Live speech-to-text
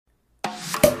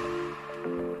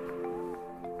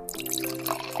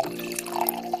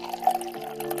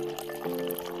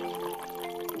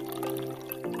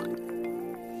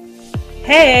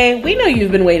Hey, we know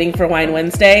you've been waiting for Wine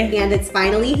Wednesday. And it's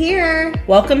finally here.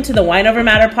 Welcome to the Wine Over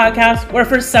Matter podcast, where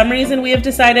for some reason we have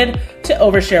decided to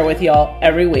overshare with y'all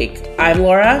every week. I'm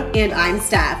Laura. And I'm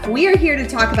Steph. We are here to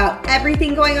talk about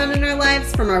everything going on in our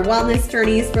lives, from our wellness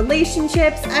journeys,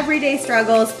 relationships, everyday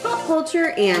struggles, pop culture,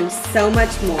 and so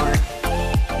much more.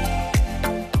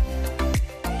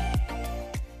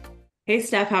 Hey,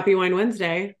 Steph, happy Wine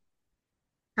Wednesday.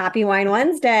 Happy Wine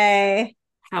Wednesday.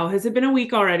 How has it been a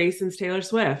week already since Taylor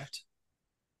Swift?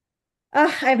 I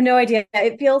have no idea.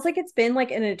 It feels like it's been like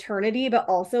an eternity, but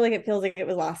also like it feels like it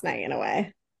was last night in a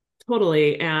way.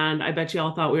 Totally. And I bet you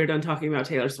all thought we were done talking about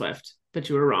Taylor Swift, but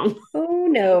you were wrong. Oh,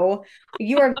 no.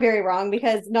 You are very wrong,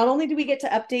 because not only do we get to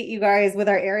update you guys with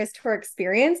our Eras Tour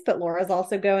experience, but Laura's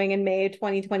also going in May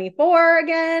 2024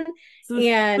 again. So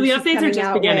and the updates are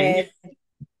just beginning.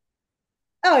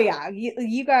 Oh yeah,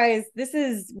 you guys,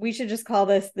 we should just call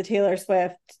this the Taylor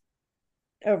Swift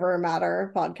Over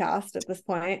Matter podcast at this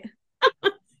point.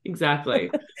 Exactly.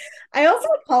 I also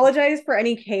apologize for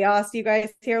any chaos you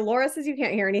guys hear. Laura says you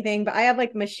can't hear anything, but I have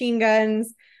like machine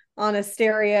guns on a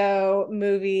stereo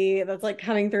movie that's like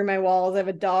cutting through my walls. I have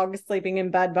a dog sleeping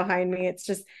in bed behind me. It's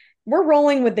just, we're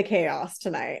rolling with the chaos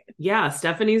tonight. Yeah,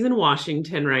 Stephanie's in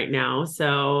Washington right now,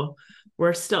 so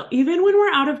we're still, even when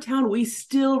we're out of town, we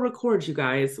still record, you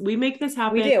guys. We make this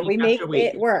happen. We do. We make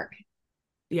it work.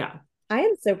 Yeah. I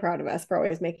am so proud of us for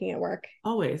always making it work.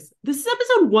 Always. This is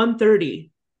episode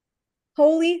 130.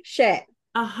 Holy shit.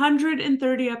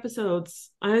 130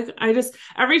 episodes. I just,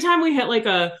 every time we hit like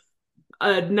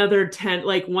another 10,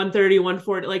 like 130,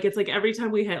 140, like it's like every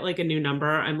time we hit like a new number,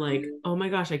 I'm like, oh my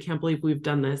gosh, I can't believe we've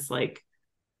done this like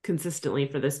consistently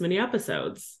for this many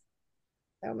episodes.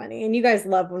 So many. And you guys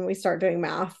love when we start doing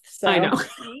math. So I know.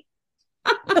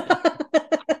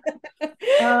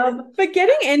 But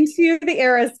getting into the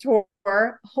Eras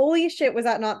Tour, holy shit, was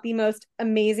that not the most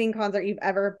amazing concert you've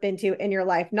ever been to in your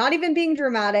life? Not even being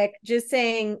dramatic, just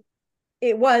saying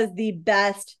it was the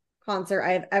best concert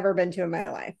I have ever been to in my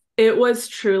life. It was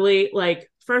truly, like,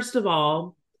 first of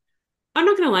all, I'm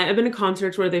not gonna lie, I've been to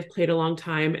concerts where they've played a long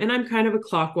time, and I'm kind of a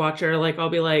clock watcher. Like, I'll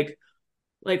be like,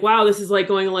 wow, this is like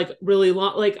going like really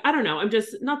long. Like, I don't know. I'm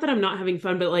just, not that I'm not having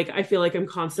fun, but like, I feel like I'm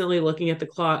constantly looking at the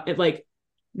clock. It like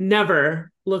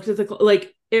never looked at the clock.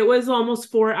 Like, it was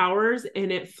almost 4 hours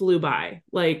and it flew by.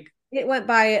 Like, it went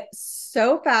by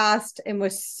so fast and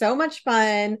was so much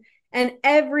fun. And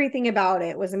everything about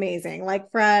it was amazing. Like,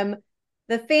 from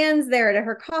the fans there to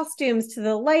her costumes to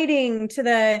the lighting to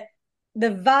the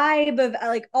vibe of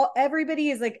like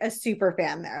everybody is like a super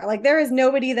fan there. Like, there is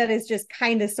nobody that is just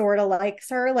kind of sort of likes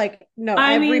her. Like, no,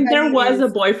 I mean, there was a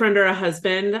boyfriend or a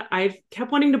husband. I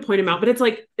kept wanting to point him out, but it's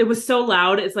like, it was so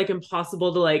loud. It's like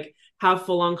impossible to like have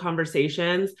full on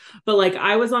conversations. But like,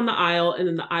 I was on the aisle, and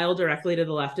then the aisle directly to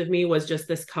the left of me was just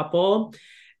this couple.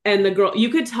 And the girl, you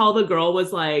could tell the girl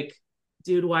was like,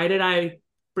 dude, why did I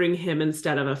bring him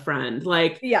instead of a friend?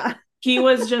 Like, yeah, he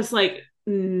was just like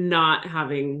not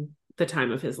having the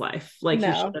time of his life like he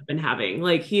should have been having.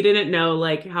 Like, he didn't know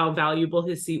like how valuable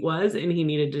his seat was, and he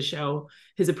needed to show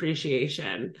his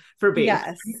appreciation for being.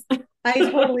 Yes, I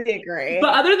totally agree.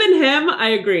 But other than him, I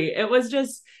agree. It was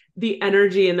just, the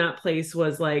energy in that place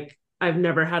was like, I've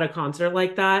never had a concert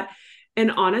like that. And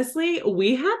honestly,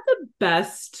 we had the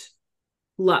best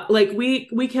luck. Like, we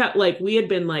kept, like, we had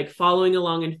been like following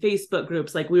along in Facebook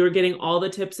groups. Like, we were getting all the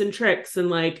tips and tricks,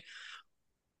 and like,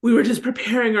 we were just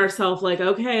preparing ourselves like,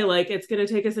 okay, like, it's going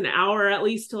to take us an hour at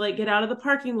least to like get out of the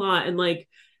parking lot. And like,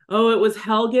 oh, it was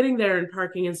hell getting there and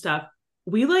parking and stuff.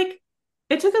 It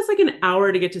took us like an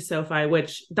hour to get to SoFi,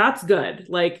 which that's good.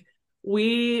 Like,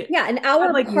 an hour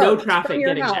had, like, no traffic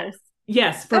getting there.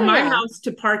 Yes. From my house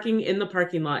to parking in the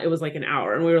parking lot, it was like an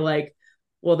hour. And we were like,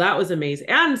 well, that was amazing.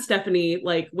 And Stephanie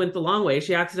like went the long way.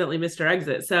 She accidentally missed her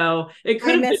exit. So it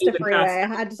could have missed a freeway. I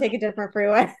had to take a different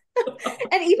freeway.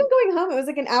 And even going home, it was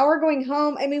like an hour going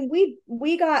home. I mean,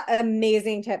 we got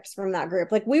amazing tips from that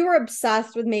group. Like, we were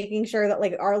obsessed with making sure that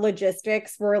like our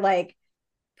logistics were like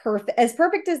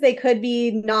perfect as they could be,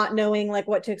 not knowing like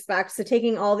what to expect. So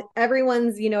taking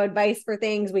everyone's, advice for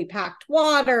things. We packed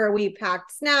water, we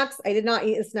packed snacks. I did not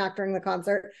eat a snack during the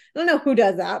concert. I don't know who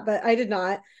does that, but I did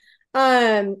not.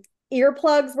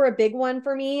 Earplugs were a big one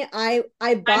for me. I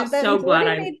bought them. So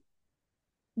glad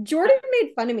Jordan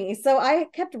made fun of me. So I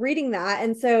kept reading that.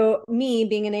 And so, me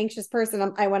being an anxious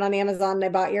person, I went on Amazon and I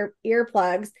bought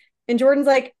earplugs. And Jordan's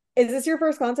like, is this your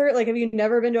first concert? Like, have you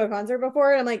never been to a concert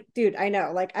before? And I'm like, dude, I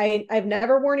know. Like, I've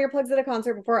never worn earplugs at a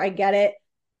concert before. I get it.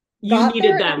 You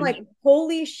needed them. I'm like,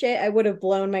 holy shit, I would have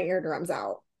blown my eardrums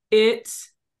out.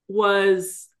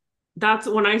 That's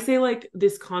when I say like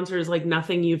this concert is like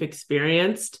nothing you've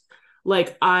experienced.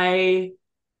 Like I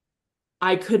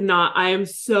could not, I am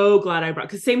so glad I brought,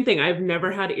 because same thing, I've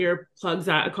never had earplugs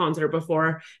at a concert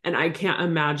before, and I can't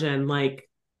imagine like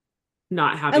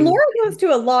not And having. Laura goes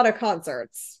to a lot of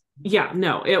concerts. Yeah,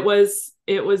 no, it was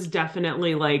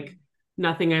definitely like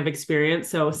nothing I've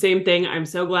experienced. So same thing. I'm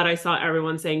so glad I saw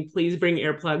everyone saying, please bring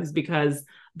earplugs, because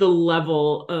the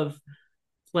level of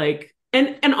like,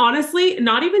 and honestly,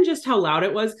 not even just how loud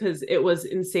it was, because it was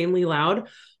insanely loud,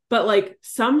 but like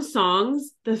some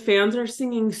songs, the fans are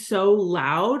singing so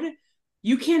loud,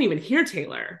 you can't even hear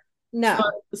Taylor. So, No.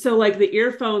 so like the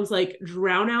earphones like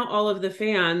drown out all of the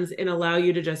fans and allow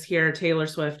you to just hear Taylor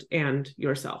Swift and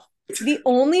yourself. The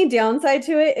only downside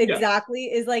to it Yeah. exactly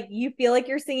is like you feel like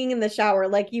you're singing in the shower.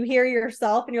 Like you hear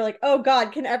yourself and you're like, oh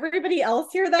God, can everybody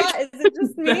else hear that? Is it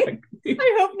just me? Exactly.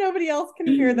 I hope nobody else can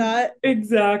hear that.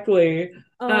 Exactly.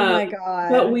 Oh Um, my but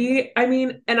God. I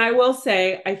mean, and I will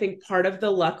say, I think part of the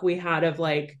luck we had of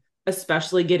like,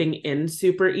 especially getting in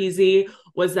super easy,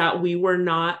 was that we were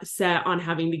not set on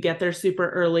having to get there super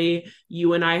early.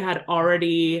 You and I had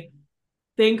already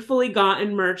thankfully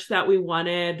gotten merch that we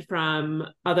wanted from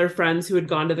other friends who had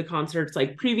gone to the concerts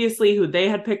like previously, who they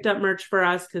had picked up merch for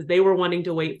us because they were wanting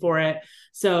to wait for it.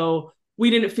 So we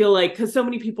didn't feel like, because so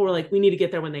many people were like, we need to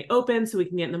get there when they open so we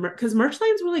can get in the merch, because merch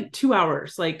lines were like 2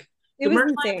 hours. Like It the was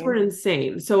merch lines were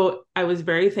insane. insane. So I was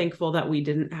very thankful that we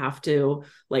didn't have to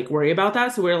like worry about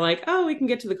that. So we were like, oh, we can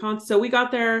get to the concert. So we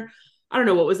got there. I don't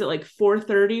know, what was it, like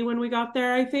 4:30 when we got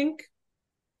there, I think.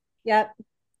 Yep.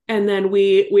 And then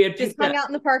we had Just picked hung up, out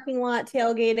in the parking lot,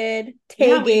 tailgated,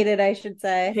 yeah, we tay-gated, I should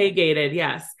say. Hay gated,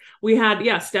 yes. We had,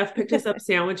 yeah, Steph picked us up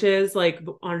sandwiches like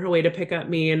on her way to pick up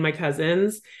me and my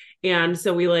cousins. And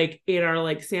so we like ate our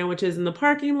like sandwiches in the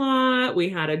parking lot. We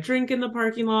had a drink in the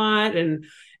parking lot, and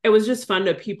it was just fun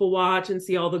to people watch and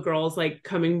see all the girls like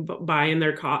coming by in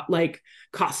their like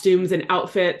costumes and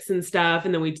outfits and stuff.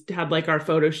 And then we had like our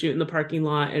photo shoot in the parking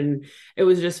lot, and it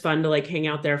was just fun to like hang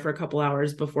out there for a couple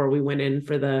hours before we went in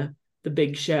for the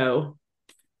big show.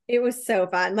 It was so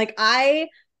fun. Like I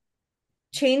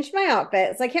changed my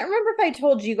outfits. I can't remember if I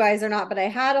told you guys or not, but I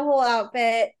had a whole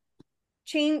outfit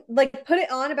change, like put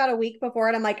it on about a week before,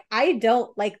 and I'm like, I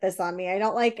don't like this on me. I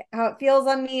don't like how it feels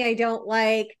on me. I don't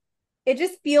like it.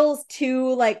 Just feels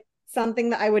too like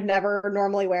something that I would never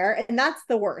normally wear, and that's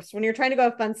the worst when you're trying to go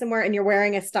have fun somewhere and you're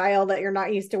wearing a style that you're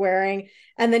not used to wearing,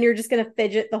 and then you're just going to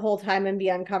fidget the whole time and be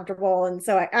uncomfortable. And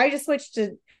so I just switched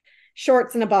to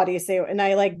shorts and a bodysuit, and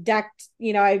I like decked,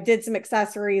 I did some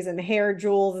accessories and hair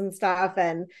jewels and stuff,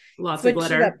 and Lots of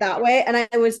switched it up glitter. that way. And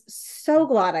I was so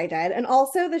glad I did. And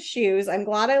also the shoes, I'm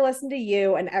glad I listened to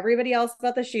you and everybody else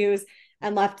about the shoes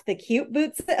and left the cute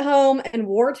boots at home and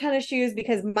wore tennis shoes,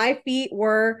 because my feet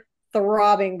were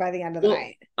throbbing by the end of the Well,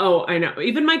 night. oh, I know.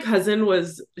 Even my cousin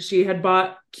she had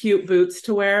bought cute boots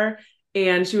to wear,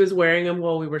 and she was wearing them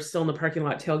while we were still in the parking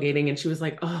lot tailgating. And she was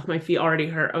like, oh, my feet already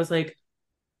hurt. I was like,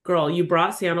 girl, you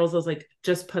brought sandals. I was like,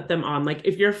 just put them on. Like,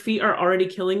 if your feet are already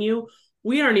killing you,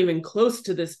 we aren't even close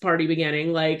to this party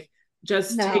beginning. Like,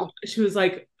 just take, No, she was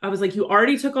like, I was like, we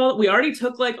already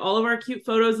took like all of our cute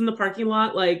photos in the parking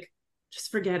lot. Like, just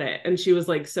forget it. And she was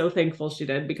like, so thankful she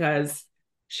did, because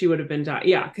she would have been dying.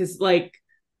 Yeah. Cause like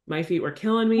my feet were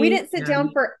killing we me. didn't sit And down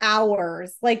for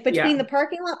hours. Like between yeah. the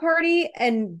parking lot party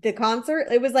and the concert,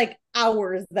 it was like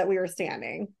hours that we were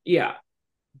standing. Yeah.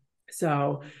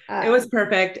 So it was Um,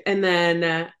 perfect. And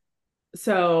then,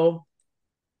 so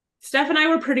Steph and I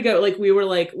were pretty good. Like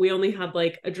we only had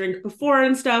like a drink before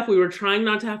and stuff. We were trying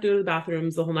not to have to go to the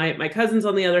bathrooms the whole night. My cousins,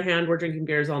 on the other hand, were drinking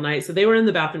beers all night. So they were in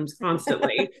the bathrooms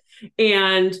constantly.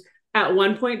 And at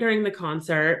one point during the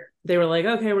concert, they were like,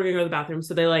 okay, we're gonna go to the bathroom.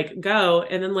 So they like go,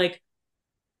 and then like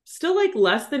still like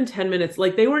less than 10 minutes,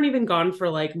 like they weren't even gone for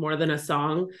like more than a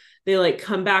song, they like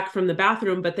come back from the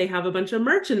bathroom, but they have a bunch of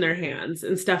merch in their hands.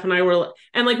 And Steph and I were,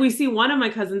 and like we see one of my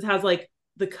cousins has like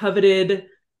the coveted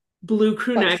blue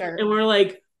crew neck, sweatshirt. and we're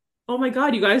like, oh my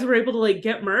god, you guys were able to like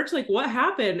get merch, like what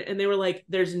happened? And they were like,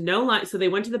 there's no line. So they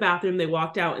went to the bathroom, they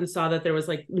walked out and saw that there was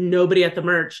like nobody at the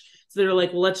merch. So they were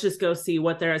like, well, let's just go see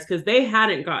what there is, because they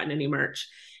hadn't gotten any merch.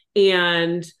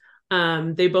 And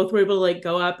they both were able to like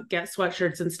go up, get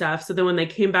sweatshirts and stuff. So then when they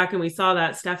came back and we saw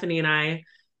that, Stephanie and I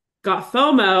got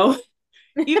FOMO.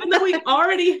 Even though we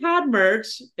already had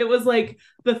merch, it was like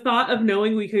the thought of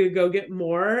knowing we could go get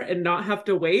more and not have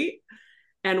to wait.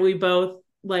 And we both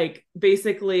like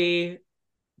basically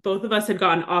both of us had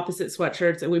gotten opposite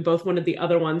sweatshirts, and we both wanted the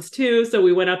other ones too. So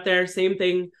we went up there, same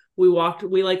thing. We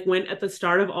like went at the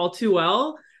start of All Too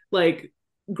Well, like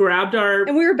grabbed our,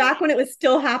 and we were back when it was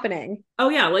still happening. oh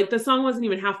yeah, like the song wasn't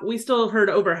even half, we still heard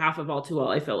over half of All Too Well.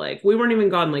 I feel like we weren't even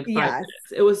gone like 5 minutes.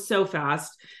 Yes. It was so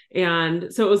fast.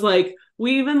 And so it was like,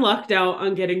 we even lucked out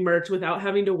on getting merch without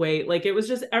having to wait. Like it was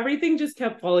just, everything just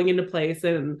kept falling into place.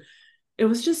 And it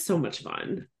was just so much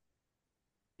fun.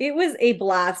 It was a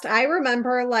blast. I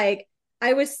remember like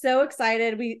I was so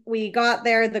excited. We got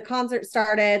there, the concert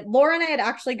started. Laura and I had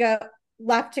actually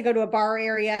left to go to a bar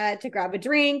area to grab a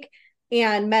drink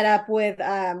and met up with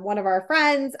one of our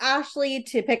friends, Ashley,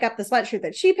 to pick up the sweatshirt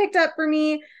that she picked up for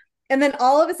me. And then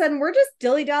all of a sudden, we're just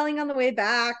dilly-dallying on the way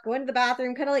back, going to the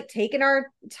bathroom, kind of like taking our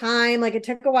time. Like it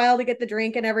took a while to get the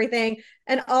drink and everything.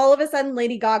 And all of a sudden,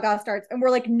 Lady Gaga starts, and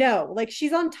we're like, no, like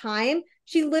she's on time.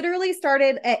 She literally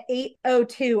started at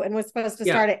 8:02 and was supposed to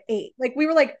start at 8. Like we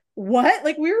were like, what?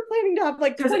 Like we were planning to have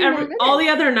like 20 more minutes. All the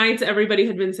other nights, everybody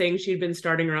had been saying she'd been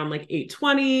starting around like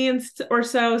 8:20 or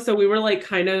so. So we were like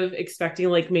kind of expecting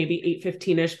like maybe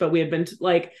 8:15ish, but we had been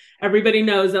like, everybody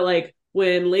knows that like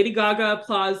when Lady Gaga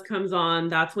applause comes on,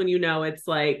 that's when you know it's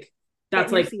like,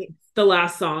 that's like the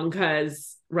last song,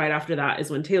 because right after that is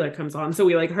when Taylor comes on. So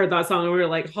we like heard that song and we were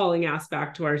like hauling ass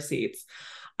back to our seats.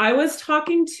 I was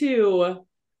talking to,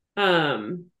 I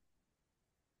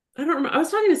don't remember. I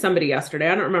was talking to somebody yesterday.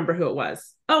 I don't remember who it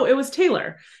was. Oh, it was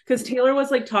Taylor. Because Taylor was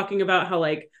like talking about how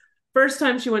like first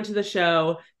time she went to the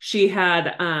show, she had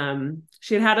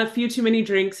had a few too many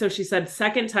drinks. So she said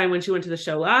second time when she went to the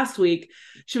show last week,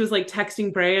 she was like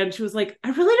texting Brea and she was like, I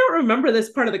really don't remember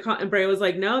this part of the and Brea was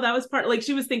like, no, that was part, like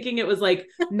she was thinking it was like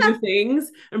new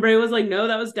things. And Brea was like, no,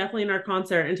 that was definitely in our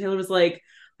concert. And Taylor was like,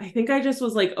 I think I just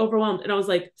was like overwhelmed. And I was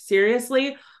like,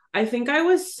 seriously? I think I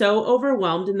was so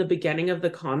overwhelmed in the beginning of the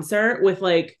concert with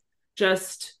like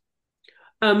just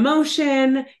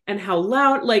emotion and how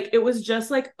loud, like it was just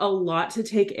like a lot to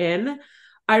take in.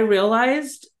 I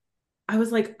realized I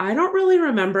was like, I don't really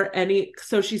remember any.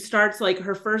 So she starts like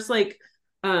her first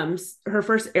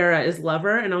era is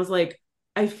Lover. And I was like,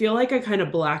 I feel like I kind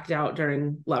of blacked out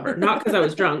during Lover. Not because I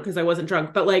was drunk, because I wasn't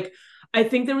drunk, but like I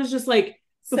think there was just like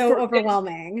so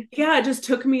overwhelming. It just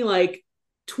took me like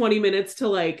 20 minutes to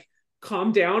like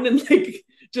calm down and like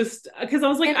just because I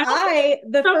was like, I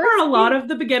remember a lot of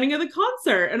the beginning of the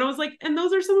concert, and I was like, and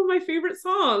those are some of my favorite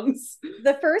songs.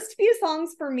 The first few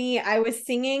songs for me, I was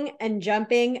singing and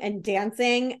jumping and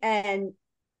dancing and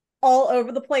all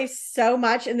over the place so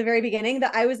much in the very beginning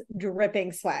that I was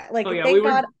dripping sweat. Like, thank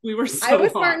God we were so I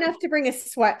was hot. smart enough to bring a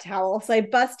sweat towel. So I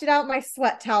busted out my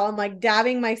sweat towel and like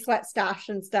dabbing my sweat stash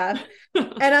and stuff.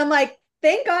 And I'm like,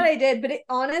 thank God I did. But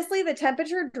honestly, the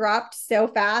temperature dropped so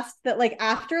fast that like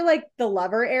after like the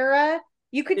Lover era,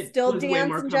 you could still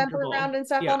dance and jump around and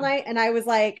stuff all night. And I was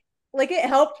like it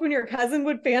helped when your cousin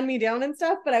would fan me down and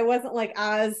stuff, but I wasn't like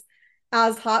as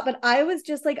hot. But I was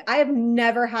just like, I have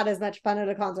never had as much fun at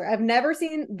a concert. I've never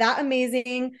seen that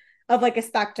amazing of like a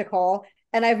spectacle.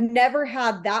 And I've never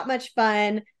had that much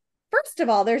fun. First of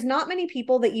all, there's not many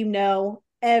people that you know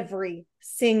every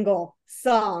single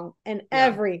song and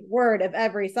every word of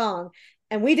every song.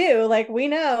 And we do, like, we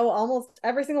know almost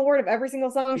every single word of every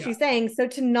single song she sang. So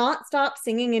to not stop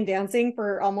singing and dancing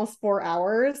for almost 4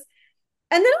 hours.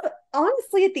 And then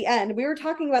honestly, at the end, we were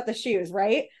talking about the shoes,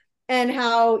 right? And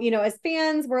how, you know, as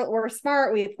fans, we're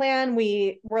smart. We plan.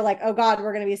 We're like, oh God,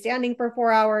 we're going to be standing for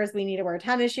 4 hours. We need to wear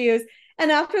tennis shoes.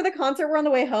 And after the concert, we're on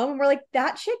the way home and we're like,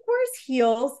 that chick wears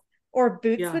heels or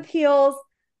boots with heels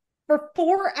for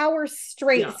 4 hours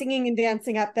straight, singing and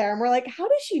dancing up there. And we're like, how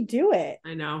does she do it?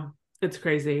 I know. It's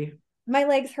crazy. My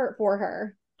legs hurt for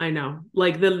her. I know.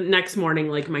 Like the next morning,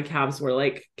 like my calves were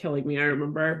like killing me. I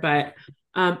remember, but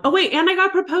oh wait, and I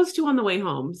got proposed to on the way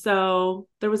home. So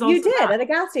there was also you did at a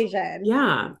gas station.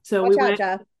 Yeah. So we went.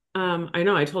 I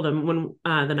know. I told him when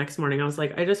the next morning, I was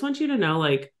like, I just want you to know,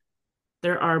 like,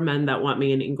 there are men that want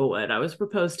me in Inglewood. I was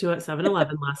proposed to at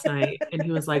 7-Eleven last night, and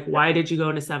he was like, "Why did you go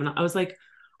into 7?" I was like,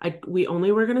 we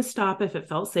only were gonna stop if it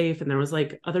felt safe, and there was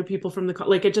like other people from the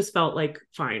like it just felt like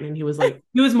fine. And he was like,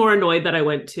 he was more annoyed that I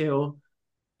went to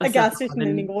a gas station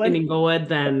in Inglewood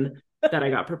than that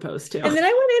I got proposed to. And then I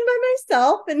went in by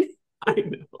myself, and I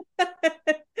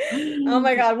know. Oh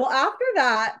my God. Well, after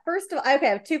that, first of all, okay,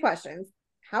 I have 2 questions.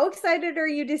 How excited are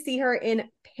you to see her in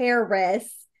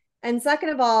Paris? And second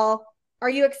of all, are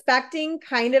you expecting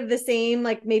kind of the same,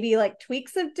 like maybe like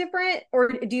tweaks of different, or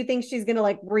do you think she's going to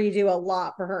like redo a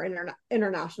lot for her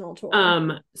international tour?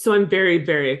 So I'm very,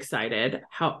 very excited.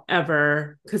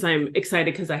 However, because I'm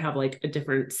excited because I have like a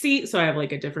different seat. So I have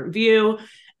like a different view.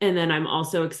 And then I'm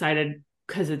also excited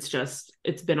because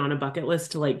it's been on a bucket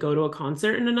list to like go to a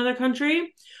concert in another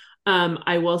country.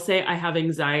 I will say I have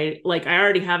anxiety, like I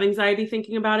already have anxiety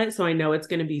thinking about it. So I know it's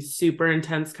going to be super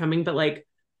intense coming, but like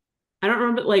I don't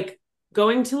remember, like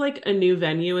going to like a new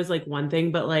venue is like one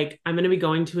thing, but like I'm going to be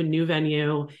going to a new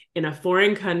venue in a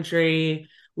foreign country.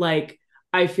 Like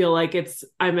I feel like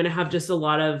I'm going to have just a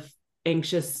lot of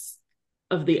anxious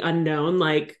of the unknown,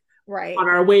 like Right. on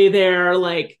our way there,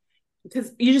 like,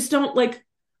 because you just don't like,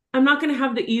 I'm not going to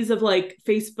have the ease of like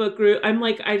Facebook group. I'm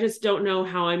like, I just don't know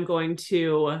how I'm going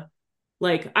to,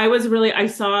 like, I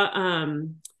saw,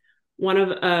 one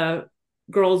of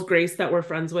girls, Grace, that we're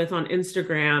friends with on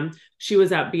Instagram. She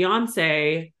was at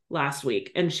Beyonce last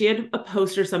week and she had a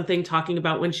post or something talking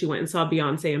about when she went and saw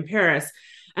Beyonce in Paris.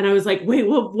 And I was like, wait,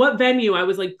 well, what venue? I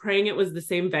was like praying it was the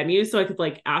same venue so I could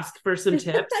like ask for some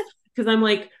tips. Cause I'm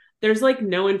like, there's like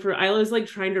no info. I was like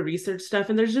trying to research stuff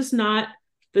and there's just not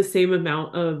the same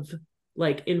amount of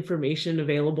like information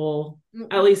available.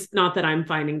 At least not that I'm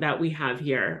finding that we have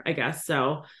here, I guess.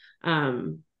 So,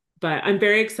 but I'm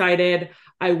very excited.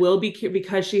 I will be,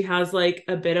 because she has like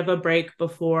a bit of a break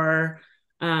before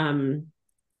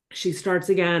she starts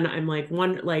again. I'm like,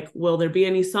 will there be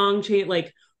any song change?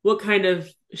 Like, what kind of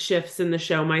shifts in the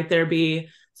show might there be?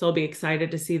 So I'll be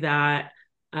excited to see that.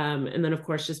 And then of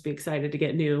course, just be excited to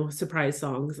get new surprise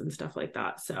songs and stuff like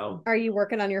that. So are you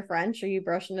working on your French? Are you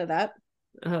brushing it up?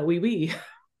 Oui.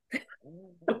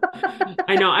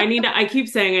 I know I keep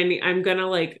saying I'm gonna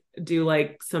like do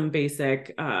like some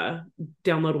basic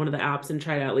download one of the apps and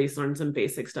try to at least learn some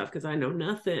basic stuff because I know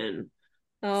nothing.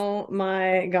 Oh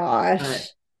my gosh.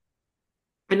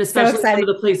 And especially some of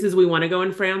the places we want to go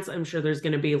in France, I'm sure there's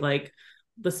going to be like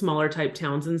the smaller type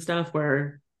towns and stuff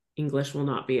where English will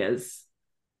not be as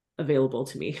available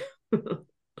to me.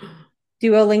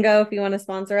 Duolingo, if you want to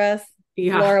sponsor us.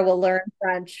 Yeah. Laura will learn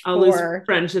French. I'll learn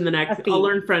French in the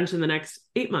next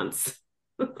 8 months.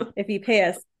 If you pay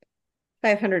us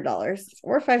 $500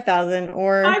 or $5,000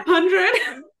 or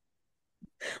 500.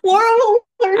 Laura will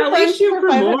learn At French least shoot for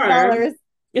 $500.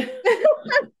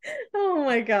 Oh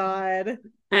my God.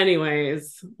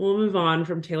 Anyways, we'll move on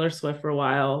from Taylor Swift for a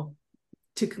while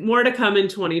to more to come in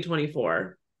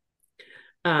 2024.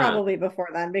 Probably before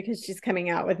then because she's coming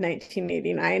out with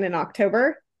 1989 in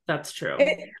October. That's true.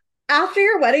 After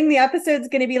your wedding, the episode's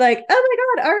going to be like, oh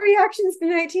my God, our reactions to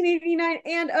 1989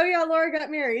 and oh yeah, Laura got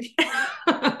married.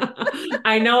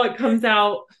 I know it comes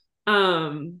out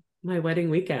my wedding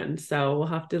weekend, so we'll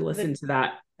have to listen to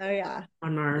that. Oh yeah.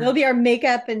 It'll be our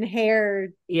makeup and hair.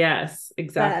 Yes,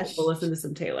 exactly. Sesh. We'll listen to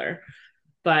some Taylor.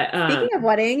 But speaking of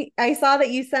wedding, I saw that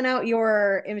you sent out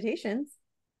your invitations.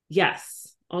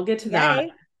 Yes, I'll get to that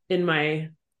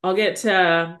I'll get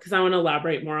to, because I want to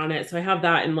elaborate more on it. So I have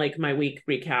that in like my week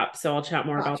recap. So I'll chat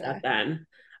more about that then.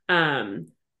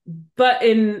 But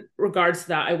in regards to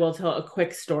that, I will tell a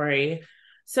quick story.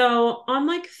 So on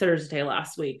like Thursday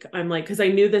last week, I'm like, because I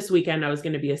knew this weekend I was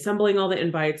going to be assembling all the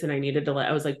invites and I needed to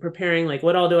I was like preparing like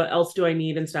what else do I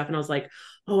need and stuff. And I was like,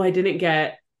 oh, I didn't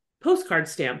get postcard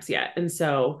stamps yet. And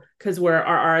so, because our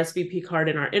RSVP card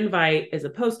and our invite is a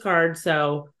postcard.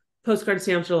 So postcard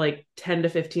stamps are like 10 to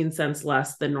 15 cents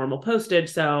less than normal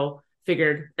postage. So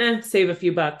figured, save a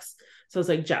few bucks. So I was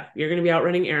like, Jeff, you're going to be out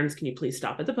running errands. Can you please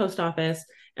stop at the post office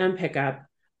and pick up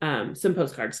some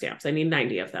postcard stamps? I need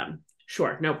 90 of them.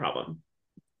 Sure, no problem.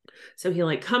 So he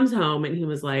like comes home and he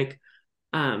was like,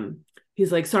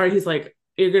 he's like, sorry. He's like,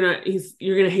 you're going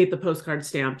to hate the postcard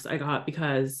stamps I got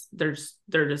because they're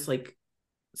just like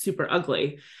super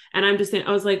ugly. And I'm just saying,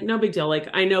 I was like, no big deal. Like,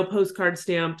 I know postcard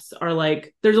stamps are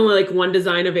like, there's only like one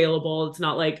design available. It's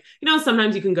not like,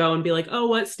 sometimes you can go and be like, oh,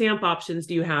 what stamp options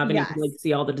do you have? And you can like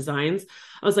see all the designs.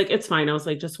 I was like, it's fine. I was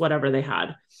like, just whatever they had.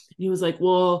 And he was like,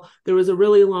 well, there was a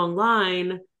really long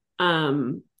line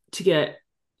to get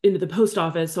into the post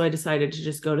office. So I decided to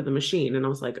just go to the machine. And I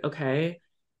was like, okay.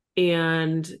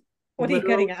 And what are you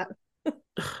getting at?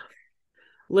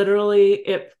 Literally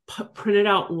it printed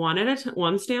out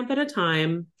one stamp at a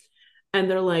time.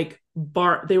 And they're like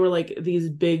they were like these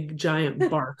big giant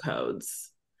barcodes.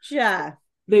 Yeah.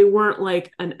 They weren't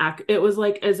like it was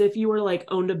like as if you were like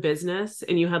owned a business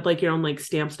and you had like your own like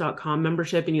stamps.com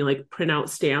membership and you like print out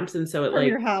stamps. And so it from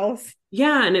your house.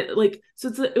 Yeah. And it like,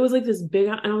 so it was like this big,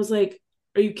 and I was like,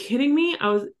 are you kidding me?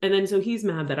 And then so he's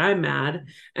mad that I'm mad.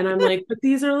 And I'm like, but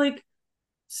these are like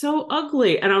so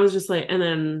ugly. And I was just like, and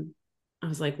then I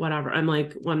was like, whatever. I'm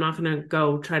like, well, I'm not going to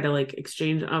go try to like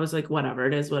exchange. I was like, whatever,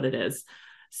 it is what it is.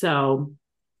 So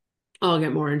I'll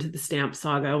get more into the stamp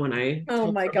saga when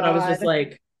oh my God. I was just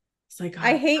like, it's like,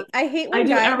 I hate when I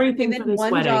do everything for this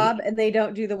one wedding. Job and they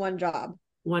don't do the one job.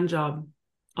 One job.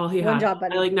 All he had. Job,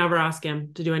 buddy. I like never ask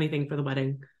him to do anything for the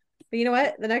wedding. But you know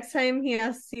what? The next time he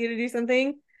asks you to do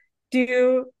something,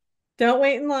 don't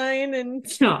wait in line and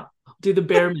do the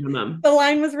bare minimum. The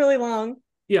line was really long.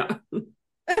 Yeah.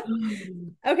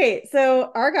 Okay,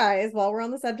 so our guys, while we're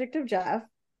on the subject of Jeff,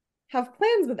 have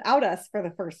plans without us for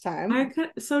the first time.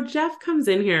 So Jeff comes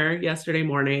in here yesterday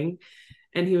morning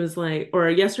and he was like, or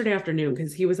yesterday afternoon,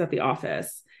 because he was at the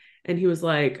office. And he's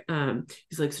like, so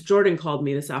Jordan called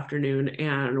me this afternoon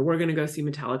and we're gonna go see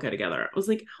Metallica together. I was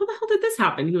like, how the hell did this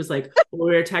happen? He was like, well,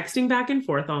 we were texting back and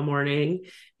forth all morning,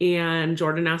 and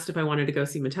Jordan asked if I wanted to go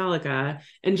see Metallica.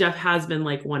 And Jeff has been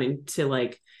like wanting to,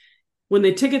 like, when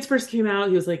the tickets first came out,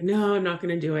 he was like, no, I'm not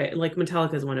gonna do it. Like,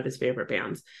 Metallica is one of his favorite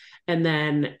bands. And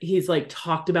then he's like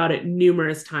talked about it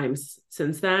numerous times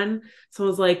since then. So I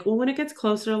was like, well, when it gets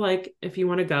closer, like if you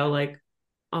want to go, like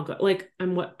I'll go. Like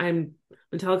I'm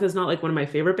Metallica is not like one of my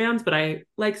favorite bands, but I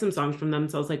like some songs from them.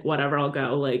 So I was like, whatever, I'll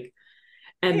go. Like,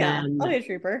 and Yeah, I'll be then a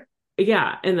trooper.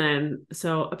 yeah, and then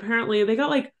so apparently they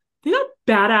got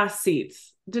badass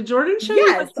seats. Did Jordan show you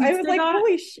what Yes, I seats was they like, got?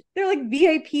 holy they're like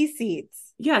VIP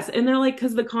seats. Yes, and they're like,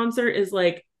 because the concert is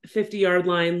like 50-yard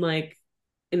line, like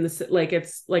in the like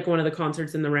it's like one of the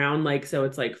concerts in the round, like so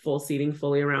it's like full seating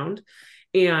fully around.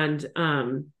 And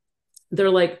they're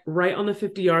like right on the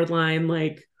 50-yard line,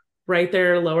 like right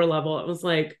there, lower level. I was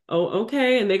like, oh,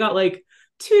 okay. And they got like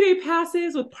 2-day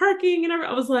passes with parking and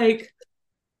everything. I was like,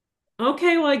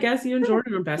 okay, well, I guess you and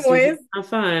Jordan are besties. Boys. Have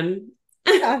fun.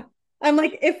 Yeah. I'm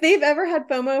like, if they've ever had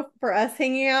FOMO for us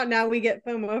hanging out, now we get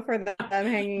FOMO for them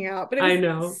hanging out. But it I was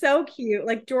know. so cute.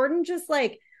 Like Jordan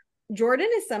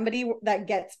is somebody that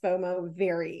gets FOMO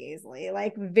very easily,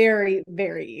 like very,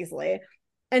 very easily.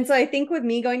 And so I think with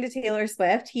me going to Taylor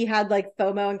Swift, he had like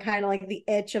FOMO and kind of like the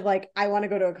itch of like, I want to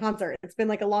go to a concert. It's been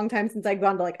like a long time since I'd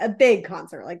gone to like a big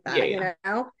concert like Yeah, that, you yeah.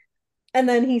 know? And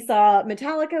then he saw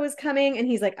Metallica was coming and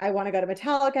he's like, I want to go to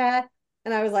Metallica.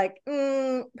 And I was like,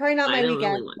 probably not I my don't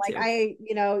weekend. really want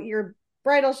Like, to. your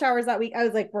bridal showers that week. I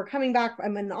was like, we're coming back.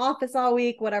 I'm in the office all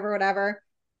week, whatever, whatever.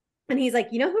 And he's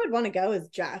like, who would want to go is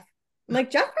Jeff. I'm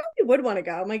like, Jeff probably would want to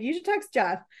go. I'm like, you should text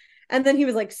Jeff. And then he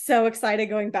was like so excited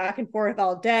going back and forth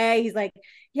all day. He's like,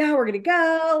 yeah, we're gonna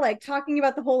go, like talking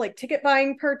about the whole like ticket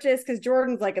buying purchase because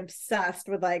Jordan's like obsessed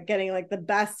with like getting like the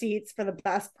best seats for the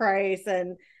best price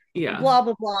and Yeah. blah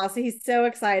blah blah. So he's so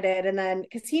excited. And then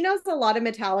because he knows a lot of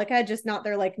Metallica, just not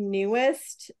their like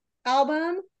newest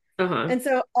album. Uh-huh. And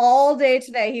so all day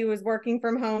today he was working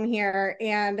from home here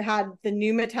and had the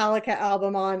new Metallica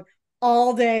album on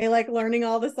all day, like learning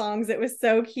all the songs. It was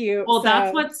so cute. Well,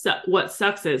 that's So what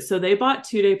sucks is so they bought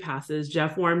 2-day passes.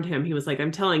 Jeff warned him. He was like, I'm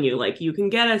telling you, like you can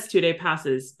get us 2-day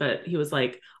passes, but he was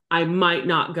like, I might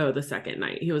not go the second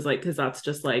night. He was like, because that's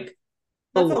just like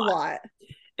a that's a lot. lot.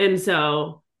 And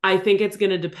so I think it's going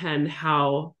to depend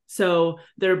how. So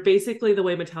they're basically the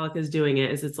way Metallica is doing it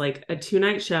is it's like a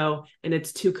 2-night show and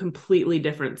it's two completely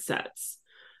different sets.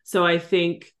 So I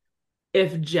think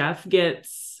if Jeff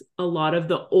gets a lot of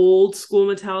the old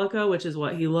school Metallica, which is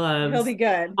what he He'll loves, be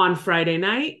good. on Friday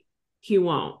night, he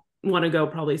won't want to go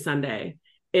probably Sunday.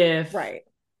 If Right.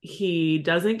 he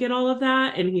doesn't get all of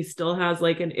that and he still has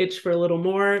like an itch for a little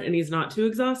more and he's not too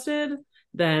exhausted,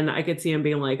 then I could see him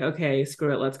being like, okay,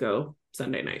 screw it, let's go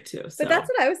Sunday night too. But So that's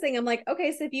what I was thinking. I'm like,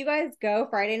 okay, so if you guys go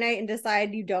Friday night and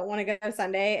decide you don't want to go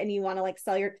Sunday and you want to like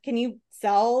can you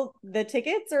sell the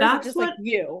tickets or is it that's just like what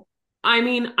you I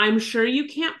mean. I'm sure you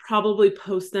can't probably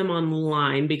post them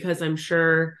online because I'm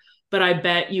sure, but I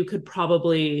bet you could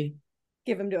probably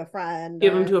give them to a friend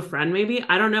give them or to a friend maybe.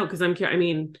 I don't know because I'm curious. I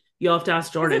mean, you'll have to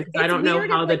ask because Jordan because I it's don't know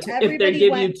weird if how like if they everybody give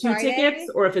you went 2 tickets Friday.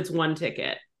 or if it's one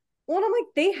ticket. Well, and I'm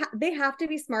like they have to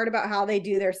be smart about how they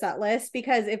do their set list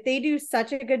because if they do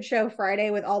such a good show Friday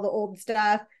with all the old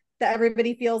stuff that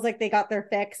everybody feels like they got their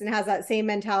fix and has that same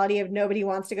mentality of nobody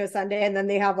wants to go Sunday and then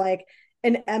they have like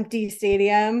an empty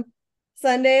stadium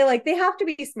Sunday, like they have to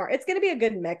be smart. It's going to be a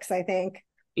good mix, I think.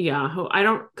 Yeah, I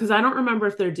don't because I don't remember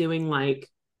if they're doing like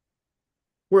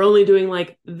we're only doing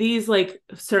like these like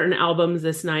certain albums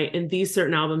this night and these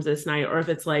certain albums this night, or if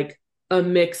it's like a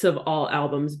mix of all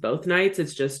albums both nights.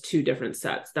 It's just two different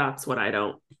sets. That's what I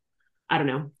don't know.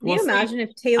 Can We'll you see. imagine if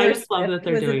I Taylor just love Swift that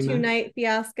they're was a doing this. 2 night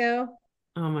fiasco?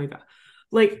 Oh my God.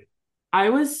 Like I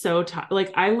was so tired.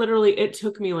 Like I literally, it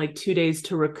took me like 2 days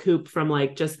to recoup from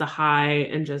like just the high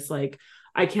and just like,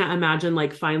 I can't imagine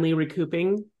like finally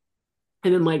recouping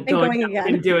and then like And going going back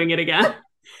and again. doing it again.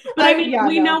 But I mean, Yeah,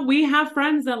 we know no. we have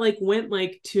friends that like went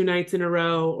like 2 nights in a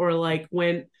row or like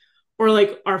went, or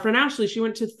like our friend Ashley, she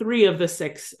went to 3 of the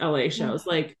 6 LA shows.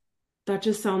 Like that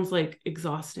just sounds like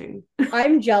exhausting.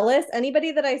 I'm jealous.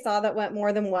 Anybody that I saw that went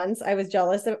more than once, I was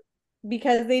jealous of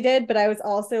because they did, but I was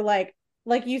also like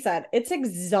you said, it's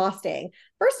exhausting.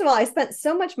 First of all, I spent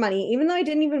so much money, even though I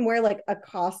didn't even wear like a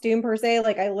costume per se.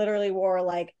 Like I literally wore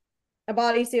like a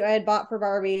bodysuit I had bought for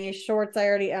Barbie, shorts I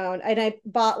already owned, and I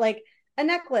bought like a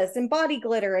necklace and body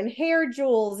glitter and hair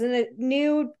jewels and a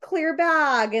new clear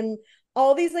bag and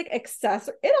all these like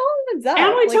accessories. It all adds up.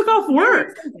 And we like, took off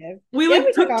work. We like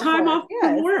we took time off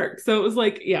from yes. work. So it was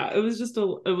like, yeah, it was just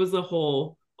it was a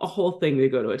whole thing to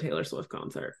go to a Taylor Swift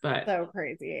concert. But so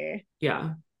crazy.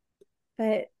 Yeah.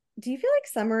 But do you feel like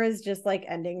summer is just like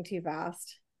ending too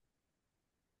fast?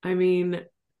 I mean,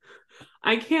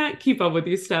 I can't keep up with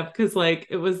you, Steph, because like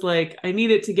it was like I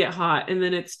need it to get hot and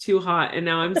then it's too hot. And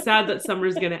now I'm sad that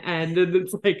summer's gonna end. And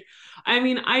it's like, I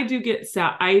mean, I do get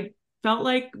sad. I felt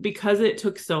like because it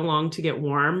took so long to get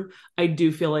warm, I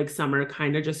do feel like summer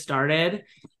kind of just started.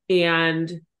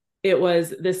 And it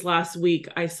was this last week,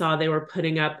 I saw they were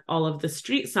putting up all of the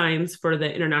street signs for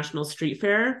the International Street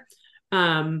Fair,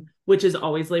 which is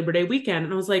always Labor Day weekend.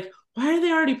 And I was like, why are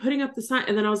they already putting up the sign?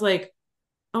 And then I was like,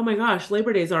 oh my gosh,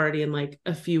 Labor Day is already in like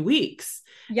a few weeks.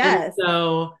 Yes. And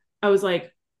so I was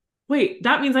like, wait,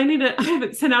 that means I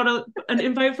haven't sent out an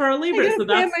invite for our Labor Day. So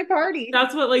that's my party.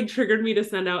 That's what like triggered me to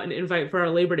send out an invite for our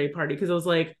Labor Day party. Cause I was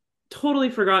like, totally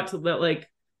forgot that like,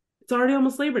 it's already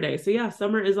almost Labor Day. So yeah,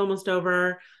 summer is almost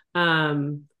over.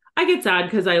 I get sad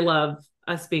because I love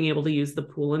us being able to use the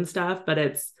pool and stuff, but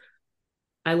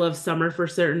I love summer for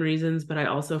certain reasons, but I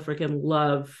also freaking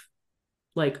love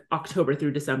like October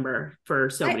through December for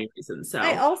so many reasons. So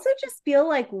I also just feel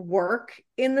like work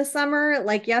in the summer,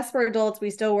 like, yes, for adults,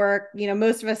 we still work,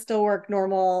 most of us still work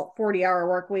normal 40-hour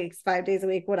work weeks, 5 days a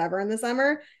week, whatever in the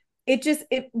summer.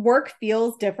 Work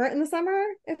feels different in the summer,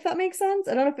 if that makes sense.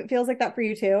 I don't know if it feels like that for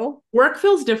you too. Work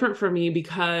feels different for me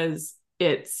because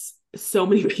it's so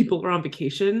many people are on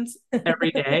vacations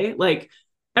every day. Like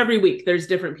every week there's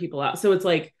different people out. So it's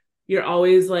like, you're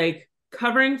always like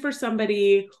covering for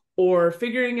somebody or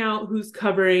figuring out who's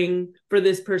covering for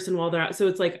this person while they're out. So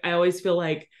it's like, I always feel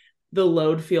like the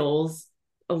load feels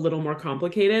a little more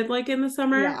complicated, like in the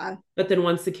summer. Yeah. But then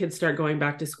once the kids start going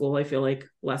back to school, I feel like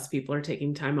less people are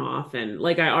taking time off. And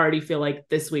like, I already feel like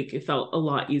this week it felt a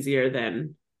lot easier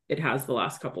than it has the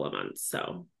last couple of months.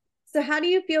 So how do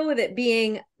you feel with it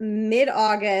being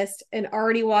mid-August and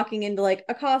already walking into like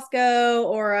a Costco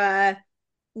or a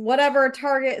whatever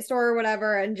Target store or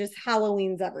whatever, and just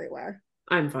Halloween's everywhere?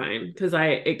 I'm fine because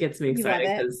it gets me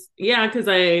excited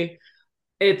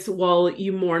because while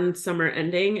you mourn summer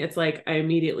ending, it's like I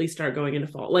immediately start going into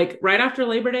fall. Like right after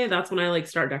Labor Day, that's when I like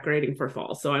start decorating for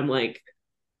fall. So I'm like,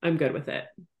 I'm good with it.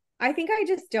 I think I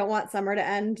just don't want summer to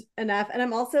end enough. And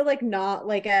I'm also like not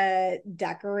like a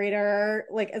decorator.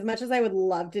 Like as much as I would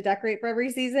love to decorate for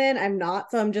every season, I'm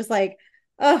not. So I'm just like,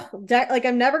 like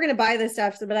I'm never gonna buy this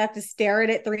stuff, but I have to stare at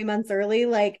it 3 months early.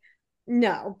 Like,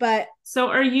 no. But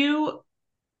so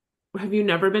have you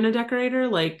never been a decorator?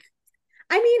 Like,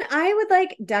 I mean, I would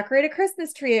like decorate a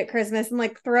Christmas tree at Christmas and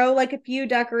like throw like a few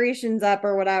decorations up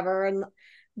or whatever.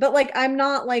 But like I'm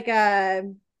not like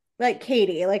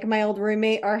Katie, like my old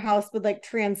roommate, our house would like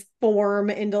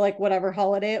transform into like whatever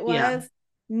holiday it was. Yeah.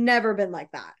 Never been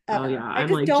like that. Ever. Oh yeah. I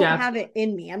just like, don't have it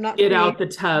in me. I'm not get out the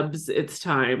tubs. It's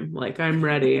time. Like I'm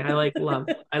ready. I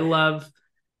love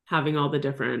having all the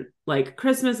different, like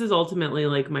Christmas is ultimately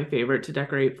like my favorite to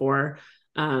decorate for.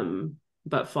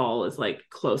 But fall is like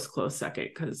close second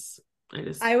because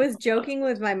I was joking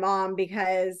with my mom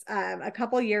because a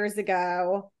couple years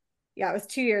ago, it was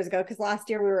 2 years ago, because last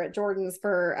year we were at Jordan's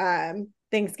for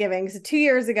Thanksgiving. So 2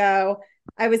 years ago,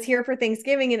 I was here for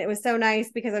Thanksgiving, and it was so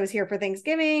nice because I was here for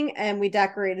Thanksgiving and we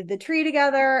decorated the tree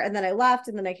together, and then I left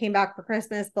and then I came back for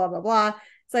Christmas, blah, blah, blah.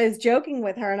 So I was joking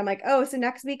with her and I'm like, oh, so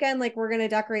next weekend, like we're going to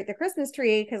decorate the Christmas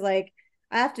tree because like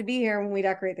I have to be here when we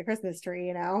decorate the Christmas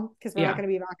tree, because we're not going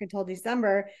to be back until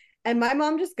December. And my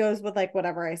mom just goes with like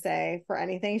whatever I say for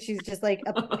anything. She's just like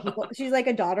she's like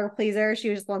a daughter pleaser.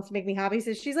 She just wants to make me happy.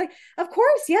 So she's like, of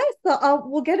course, yes,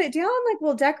 we'll get it down. Like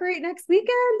we'll decorate next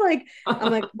weekend. Like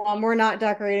I'm like, Mom, we're not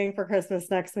decorating for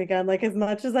Christmas next weekend. Like as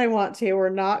much as I want to, we're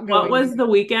not going. What was the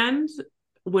weekend?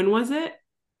 When was it?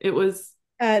 It was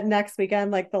next weekend,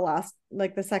 like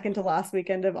the second to last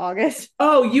weekend of August.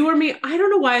 Oh, you or me? I don't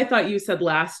know why I thought you said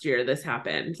last year this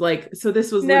happened. Like, so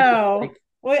this was no.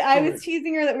 Well, I was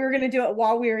teasing her that we were going to do it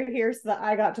while we were here so that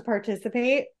I got to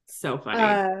participate. So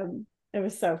funny. It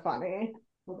was so funny.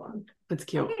 Hold on. That's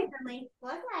cute. Okay, Finley.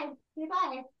 Bye.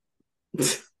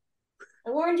 Goodbye.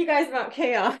 I warned you guys about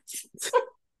chaos.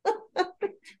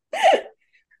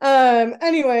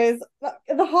 Anyways,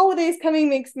 the holidays coming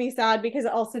makes me sad because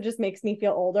it also just makes me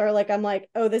feel older. Like I'm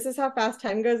like, oh, this is how fast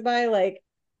time goes by. Like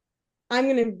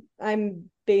I'm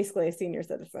basically a senior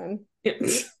citizen. Yeah.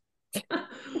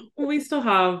 Well, we still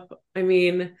have, I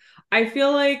mean, I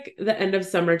feel like the end of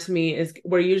summer to me is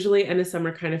where usually end of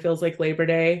summer kind of feels like Labor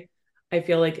Day. I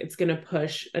feel like it's going to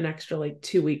push an extra like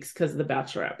 2 weeks because of the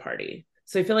bachelorette party.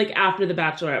 So I feel like after the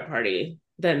bachelorette party,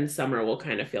 then summer will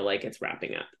kind of feel like it's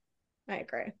wrapping up. I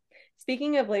agree.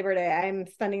 Speaking of Labor Day, I'm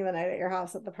spending the night at your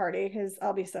house at the party because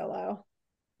I'll be solo.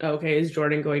 Okay, is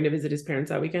Jordan going to visit his parents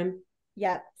that weekend?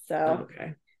 Yep. Oh, So,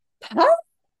 okay.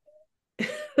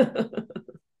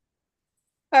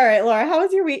 all right, Laura, how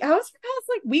was your week? How was your past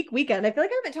like weekend? I feel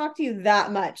like I haven't talked to you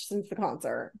that much since the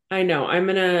concert. I know. I'm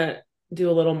gonna do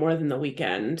a little more than the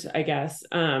weekend, I guess.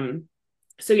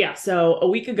 So yeah, so a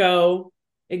week ago,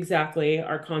 exactly,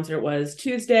 our concert was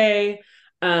Tuesday.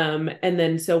 And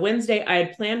then so Wednesday, I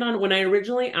had planned on when I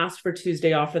originally asked for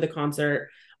Tuesday off for the concert,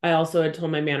 I also had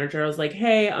told my manager, I was like,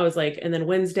 hey, I was like, and then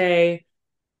Wednesday,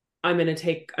 I'm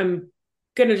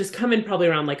gonna just come in probably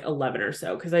around like 11 or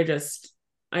so because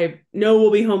I know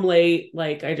we'll be home late.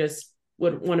 Like I just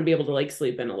would want to be able to like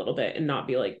sleep in a little bit and not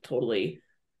be like totally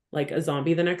like a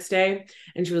zombie the next day.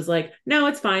 And she was like, no,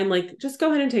 it's fine. Like just go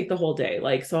ahead and take the whole day.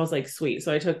 Like, so I was like, sweet.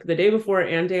 So I took the day before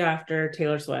and day after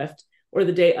Taylor Swift, or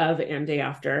the day of and day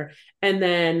after. And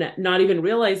then not even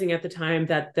realizing at the time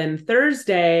that then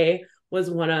Thursday was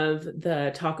one of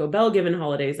the Taco Bell given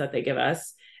holidays that they give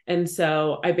us. And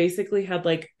so I basically had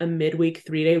like a midweek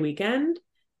 3-day weekend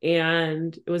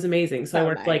and it was amazing. So I So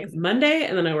worked like nice. Monday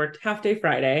and then I worked half day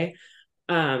Friday.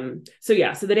 So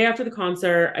yeah, so the day after the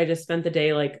concert, I just spent the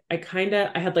day like I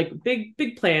had like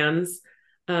big plans.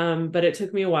 But it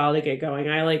took me a while to get going.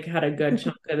 I like had a good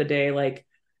chunk of the day like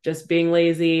just being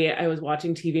lazy. I was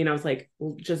watching TV and I was like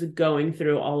just going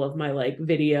through all of my like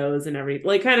videos and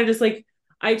like kind of just like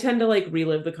I tend to like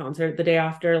relive the concert the day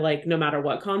after, like no matter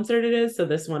what concert it is. So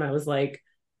this one I was like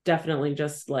definitely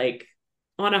just like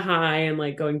on a high and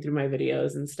like going through my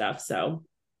videos and stuff. So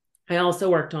I also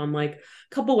worked on like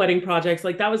a couple wedding projects.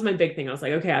 Like that was my big thing. I was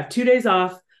like, okay, I have 2 days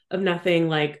off of nothing.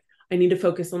 Like I need to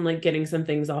focus on like getting some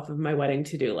things off of my wedding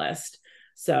to-do list.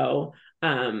 So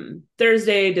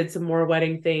Thursday did some more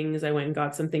wedding things. I went and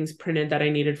got some things printed that I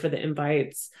needed for the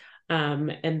invites.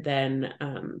 And then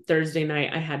Thursday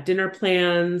night I had dinner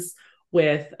plans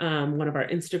with one of our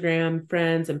Instagram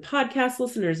friends and podcast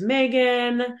listeners,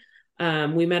 Megan.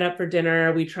 We met up for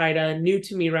dinner. We tried a new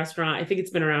to me restaurant. I think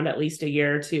it's been around at least a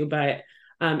year or two, but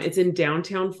it's in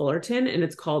downtown Fullerton and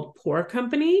it's called Pour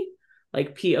Company,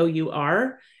 like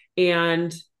Pour.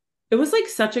 And it was like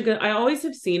such a good, I always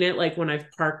have seen it like when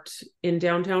I've parked in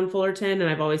downtown Fullerton and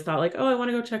I've always thought like, oh, I want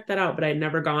to go check that out, but I'd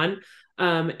never gone.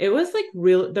 It was like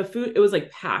the food, it was like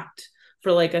packed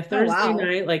for like a Oh Thursday wow.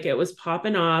 night. Like it was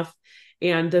popping off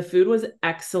and the food was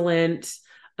excellent.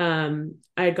 I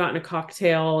had gotten a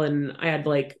cocktail and I had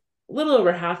like a little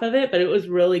over half of it, but it was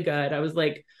really good. I was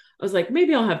like,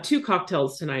 maybe I'll have two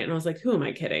cocktails tonight. And I was like, who am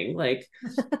I kidding? Like,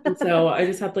 and so I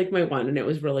just had like my one and it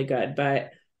was really good.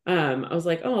 But I was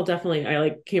like, oh, I'll definitely, I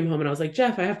like came home and I was like,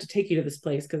 Jeff, I have to take you to this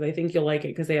place because I think you'll like it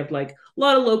because they have like a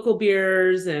lot of local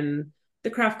beers and the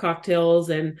craft cocktails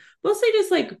and mostly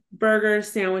just like burgers,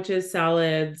 sandwiches,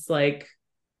 salads, like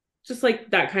just like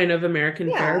that kind of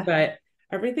American fare. Yeah. But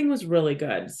everything was really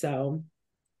good. So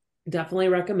definitely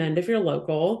recommend if you're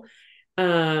local.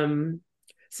 Um,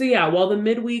 so yeah, while the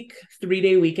midweek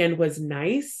 3-day weekend was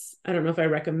nice, I don't know if I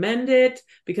recommend it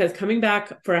because coming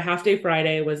back for a half day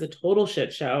Friday was a total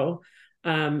shit show.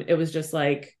 It was just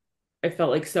like I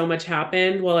felt like so much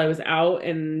happened while I was out,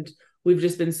 and we've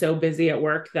just been so busy at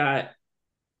work that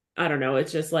I don't know.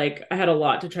 It's just like I had a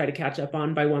lot to try to catch up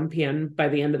on by 1 p.m. by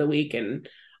the end of the week, and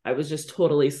I was just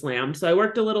totally slammed. So I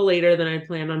worked a little later than I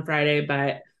planned on Friday,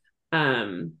 but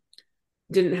um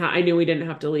didn't have I knew we didn't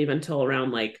have to leave until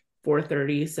around like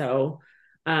 4:30. So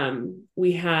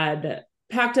we had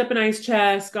packed up an ice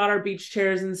chest, got our beach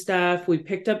chairs and stuff. We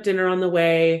picked up dinner on the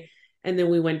way, and then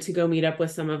we went to go meet up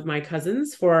with some of my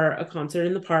cousins for a concert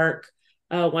in the park.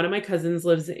 One of my cousins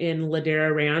lives in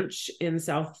Ladera Ranch in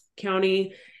South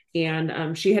County,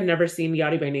 and she had never seen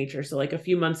Yachty by Nature. So like a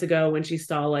few months ago when she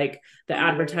saw like the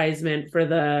advertisement for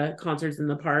the concerts in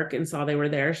the park and saw they were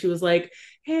there, she was like,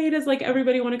 hey, does like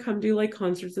everybody want to come do like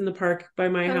concerts in the park by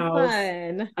my How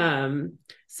house? fun.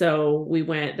 So we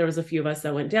went, there was a few of us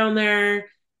that went down there,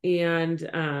 and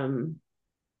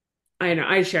I know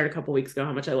I shared a couple weeks ago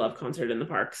how much I love concert in the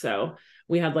park. So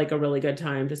we had like a really good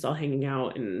time just all hanging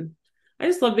out, and I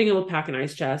just love being able to pack an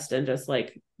ice chest and just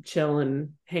like chill and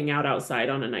hang out outside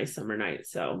on a nice summer night.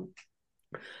 So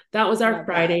that was our Love that.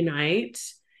 Friday night.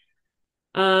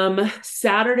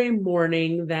 Saturday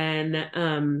morning,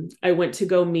 then I went to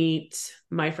go meet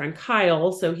my friend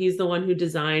Kyle. So he's the one who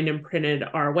designed and printed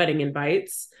our wedding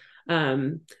invites.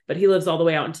 But he lives all the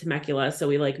way out in Temecula. So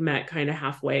we like met kind of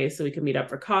halfway so we could meet up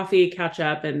for coffee, catch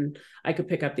up, and I could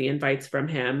pick up the invites from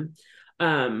him.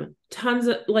 Tons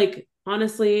of like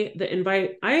honestly, the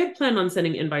invite, I had planned on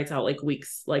sending invites out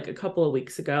like a couple of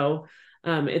weeks ago.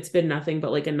 It's been nothing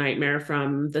but like a nightmare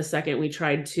from the second we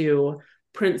tried to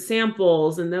print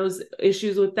samples and those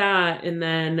issues with that. And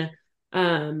then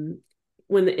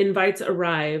when the invites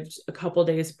arrived a couple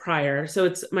days prior, so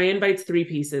it's my invite's three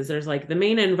pieces. There's like the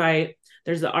main invite,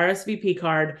 there's the RSVP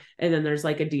card, and then there's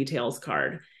like a details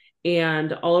card.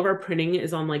 And all of our printing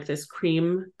is on like this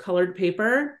cream colored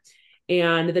paper.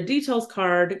 And the details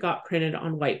card got printed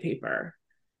on white paper.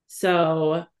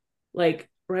 So like,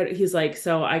 right, he's like,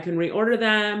 so I can reorder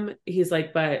them. He's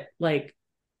like, but like,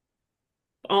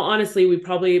 honestly, we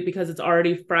probably, because it's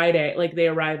already Friday, like they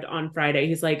arrived on Friday.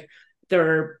 He's like,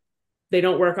 they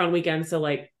don't work on weekends. So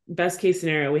like best case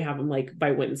scenario, we have them like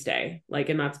by Wednesday, like,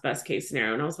 and that's best case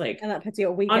scenario. And I was like, and that puts you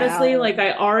a week honestly, out. like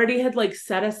I already had like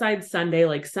set aside Sunday,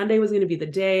 like Sunday was going to be the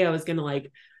day I was going to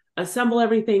like assemble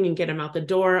everything and get him out the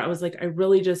door. I was like, I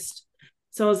really just,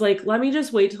 so I was like, let me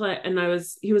just wait till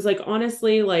he was like,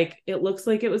 honestly, like, it looks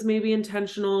like it was maybe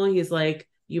intentional. He's like,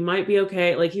 you might be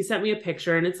okay. Like he sent me a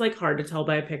picture and it's like hard to tell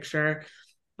by a picture.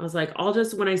 I was like, I'll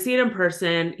just, when I see it in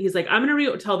person, he's like, I'm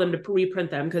going to tell them to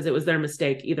reprint them because it was their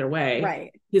mistake either way.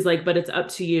 Right. He's like, but it's up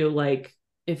to you. Like,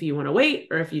 if you want to wait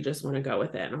or if you just want to go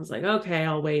with it. And I was like, okay,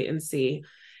 I'll wait and see.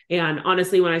 And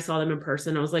honestly, when I saw them in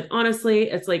person, I was like, honestly,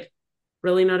 it's like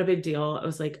really not a big deal. I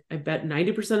was like, I bet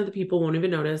 90% of the people won't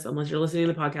even notice unless you're listening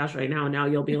to the podcast right now. Now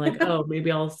you'll be like, oh,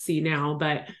 maybe I'll see now.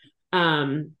 But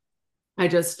I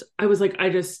was like, I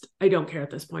don't care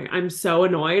at this point. I'm so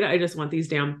annoyed. I just want these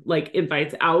damn like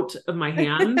invites out of my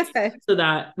hands so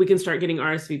that we can start getting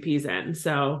RSVPs in.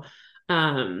 So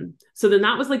then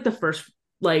that was like the first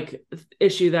like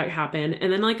issue that happened.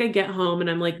 And then like I get home and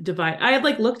I'm like I had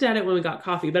like looked at it when we got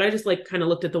coffee, but I just like kind of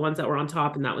looked at the ones that were on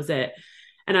top and that was it.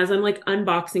 And as I'm like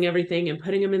unboxing everything and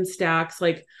putting them in stacks,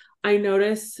 like I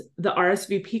notice the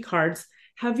RSVP cards.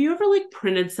 Have you ever like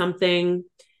printed something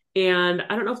and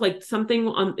I don't know if like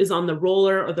something is on the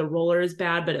roller or the roller is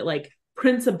bad, but it like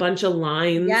prints a bunch of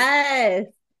lines? Yes.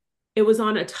 It was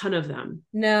on a ton of them.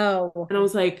 No. And I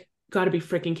was like, gotta be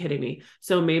freaking kidding me.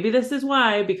 So maybe this is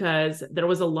why, because there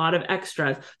was a lot of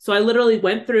extras. So I literally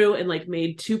went through and like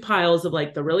made two piles of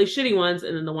like the really shitty ones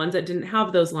and then the ones that didn't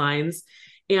have those lines.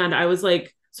 And I was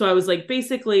like,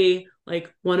 basically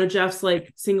like one of Jeff's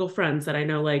like single friends that I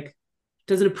know like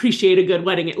doesn't appreciate a good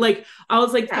wedding. Like I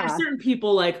was like, there's certain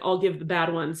people like I'll give the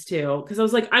bad ones to, because I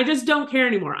was like, I just don't care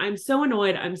anymore. I'm so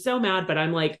annoyed. I'm so mad, but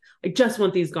I'm like, I just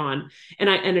want these gone. And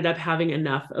I ended up having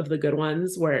enough of the good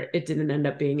ones where it didn't end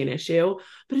up being an issue.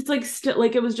 But it's like still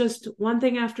like it was just one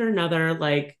thing after another,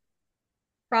 like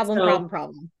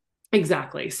problem.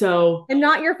 Exactly. So and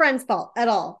not your friend's fault at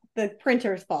all. The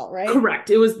printer's fault, right? Correct.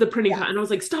 It was the printing and I was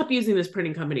like, stop using this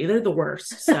printing company. They're the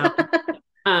worst. So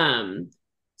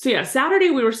so yeah,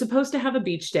 Saturday we were supposed to have a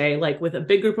beach day, like with a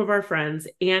big group of our friends.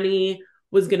 Annie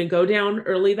was going to go down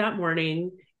early that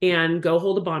morning and go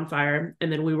hold a bonfire.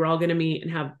 And then we were all going to meet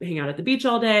and hang out at the beach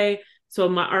all day.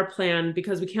 So our plan,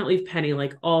 because we can't leave Penny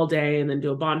like all day and then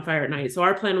do a bonfire at night. So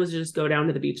our plan was to just go down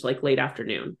to the beach like late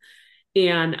afternoon.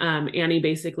 And Annie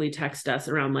basically texted us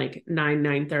around like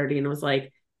 9:30 and was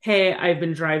like, hey, I've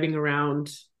been driving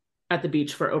around at the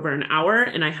beach for over an hour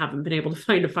and I haven't been able to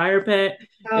find a fire pit.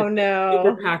 Oh no.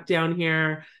 Super packed down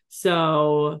here.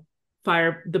 So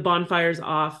the bonfire's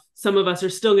off. Some of us are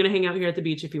still going to hang out here at the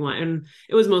beach if you want. And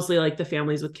it was mostly like the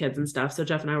families with kids and stuff. So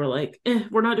Jeff and I were like,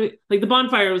 we're not doing like the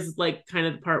bonfire was like kind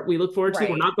of the part we look forward to.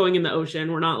 We're not going in the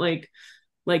ocean. We're not like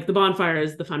the bonfire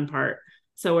is the fun part.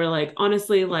 So we're like,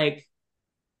 honestly, like,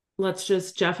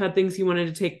 Jeff had things he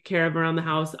wanted to take care of around the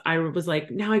house. I was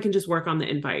like, now I can just work on the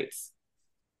invites.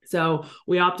 So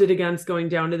we opted against going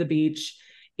down to the beach.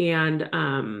 And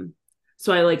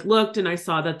so I like looked and I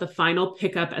saw that the final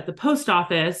pickup at the post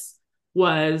office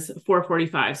was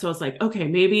 4:45. So I was like, okay,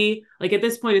 maybe like at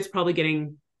this point, it's probably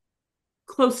getting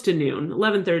close to noon,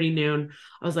 11:30 noon.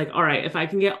 I was like, all right, if I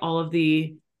can get all of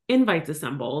the invites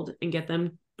assembled and get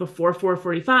them before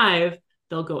 4:45,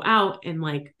 they'll go out and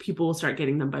like people will start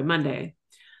getting them by Monday.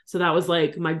 So that was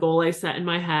like my goal I set in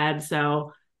my head.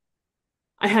 So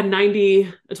I had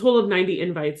a total of 90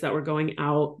 invites that were going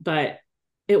out, but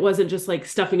it wasn't just like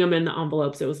stuffing them in the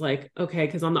envelopes. It was like, okay,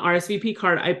 because on the RSVP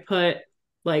card, I put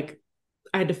like,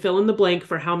 I had to fill in the blank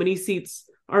for how many seats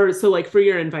are. So like for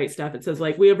your invite stuff, it says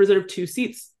like, we have reserved 2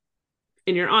 seats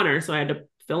in your honor. So I had to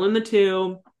fill in the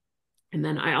 2. And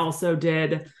then I also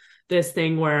did this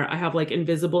thing where I have like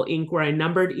invisible ink where I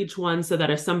numbered each one so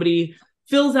that if somebody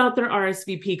fills out their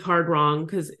RSVP card wrong,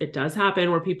 because it does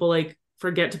happen where people like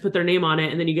forget to put their name on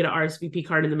it and then you get an RSVP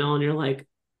card in the mail and you're like,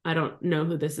 I don't know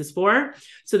who this is for.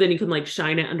 So then you can like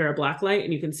shine it under a black light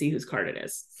and you can see whose card it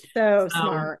is. So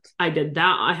smart. I did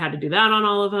that. I had to do that on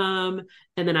all of them.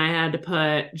 And then I had to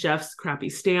put Jeff's crappy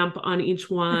stamp on each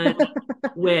one,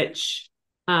 which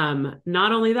not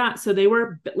only that, so they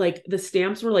were like, the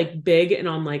stamps were like big and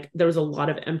on like, there was a lot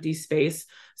of empty space.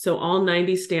 So all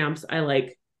 90 stamps I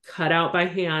like cut out by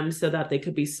hand so that they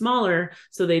could be smaller.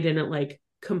 So they didn't like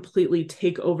completely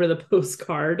take over the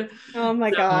postcard. Oh my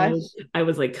gosh. I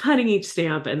was like cutting each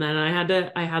stamp, and then I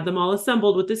had them all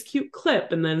assembled with this cute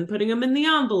clip, and then putting them in the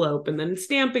envelope, and then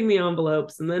stamping the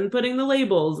envelopes, and then putting the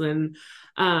labels. And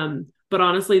but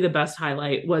honestly, the best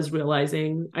highlight was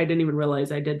realizing, I didn't even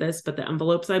realize I did this, but the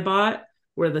envelopes I bought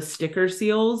were the sticker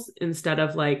seals instead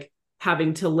of like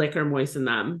having to lick or moisten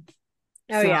them.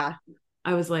 Oh, so yeah.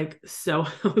 I was like,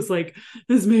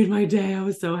 this made my day. I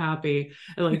was so happy.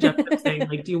 And like Jeff kept saying,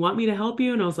 like, do you want me to help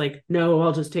you? And I was like, no,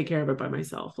 I'll just take care of it by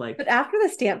myself. Like, but after the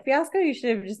stamp fiasco, you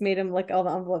should have just made him lick all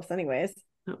the envelopes anyways.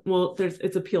 Well,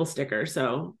 it's a peel sticker,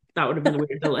 so that would have been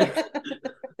weird to lick.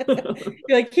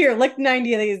 You're like, here, lick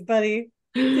 90 of these, buddy.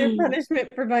 It's your punishment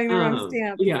for buying the wrong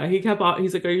stamp. Yeah,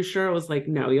 he's like, are you sure? I was like,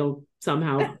 no, you'll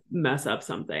somehow mess up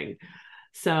something.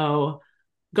 So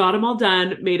got them all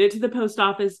done, made it to the post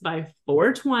office by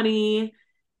 4:20.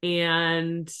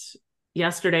 And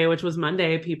yesterday, which was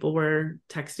Monday, people were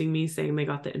texting me saying they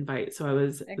got the invite. So I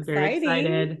was very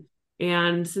excited.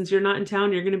 And since you're not in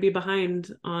town, you're going to be behind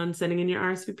on sending in your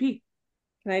RSVP.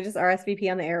 Can I just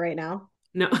RSVP on the air right now?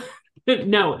 No,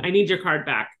 no, I need your card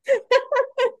back.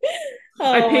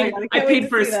 I paid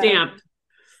for a stamp.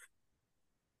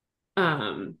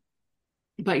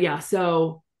 But yeah,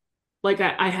 so like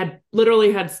I had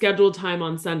literally had scheduled time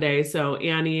on Sunday. So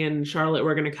Annie and Charlotte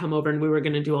were going to come over and we were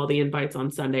going to do all the invites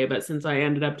on Sunday. But since I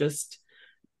ended up just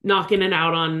knocking it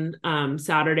out on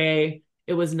Saturday,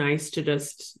 it was nice to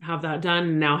just have that done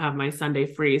and now have my Sunday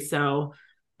free. So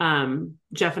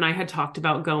Jeff and I had talked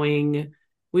about going,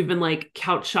 we've been like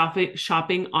couch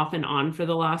shopping off and on for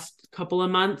the last couple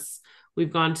of months.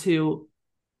 We've gone to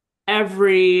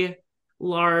every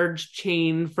large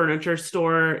chain furniture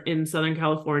store in Southern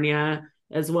California,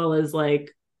 as well as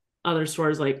like other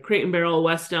stores like Crate and Barrel,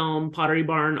 West Elm, Pottery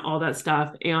Barn, all that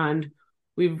stuff. And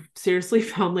we've seriously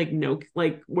found like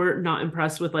we're not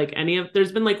impressed with like any of,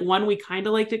 there's been like one we kind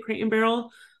of liked at Crate and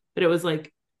Barrel, but it was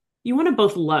like, you want to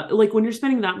both love, like when you're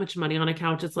spending that much money on a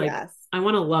couch, it's like, yes. I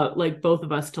want to love, like both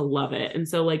of us to love it. And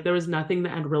so like, there was nothing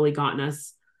that had really gotten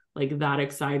us like that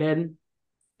excited.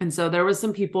 And so there was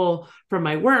some people from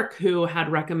my work who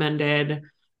had recommended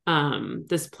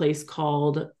this place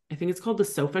called, I think it's called the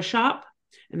Sofa Shop.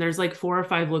 And there's like 4 or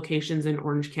 5 locations in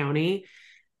Orange County.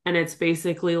 And it's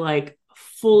basically like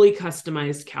fully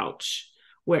customized couch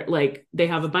where like they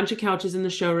have a bunch of couches in the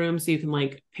showroom. So you can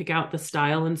like pick out the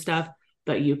style and stuff,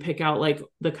 but you pick out like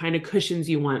the kind of cushions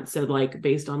you want. So like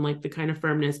based on like the kind of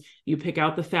firmness, you pick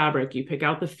out the fabric, you pick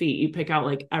out the feet, you pick out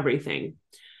like everything.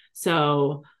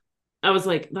 So I was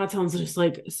like, that sounds just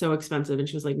like so expensive. And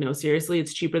she was like, no, seriously,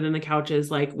 it's cheaper than the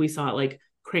couches. Like we saw it like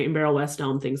Crate and Barrel, West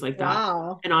Elm, things like that.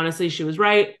 Wow. And honestly, she was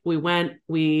right. We went,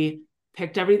 we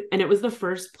picked everything. And it was the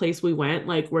first place we went,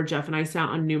 like where Jeff and I sat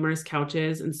on numerous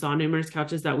couches and saw numerous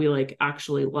couches that we like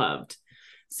actually loved.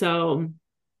 So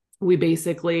we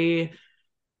basically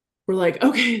were like,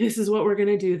 okay, this is what we're going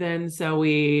to do then. So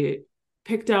we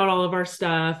picked out all of our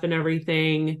stuff and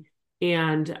everything.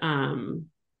 And,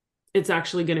 it's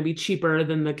actually going to be cheaper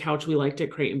than the couch we liked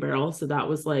at Crate and Barrel. So that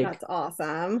was like, that's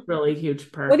awesome. Really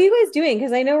huge perk. What are you guys doing?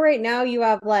 Because I know right now you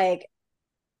have like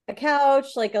a couch,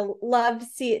 like a love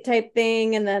seat type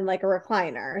thing, and then like a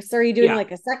recliner. So are you doing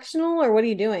like a sectional or what are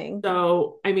you doing?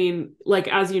 So, I mean, like,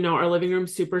 as you know, our living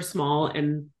room's super small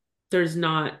and there's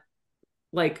not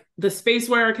like the space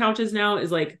where our couch is now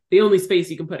is like the only space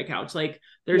you can put a couch. Like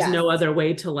there's no other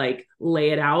way to like lay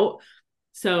it out.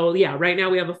 So yeah, right now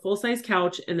we have a full-size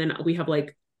couch and then we have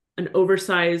like an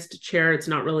oversized chair. It's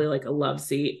not really like a love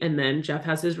seat. And then Jeff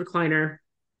has his recliner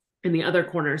in the other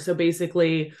corner. So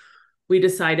basically we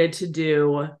decided to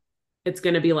do, it's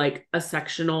going to be like a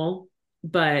sectional,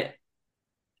 but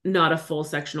not a full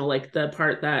sectional. Like the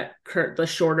part that the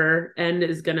shorter end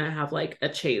is going to have like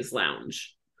a chaise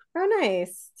lounge. Oh,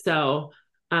 nice. So,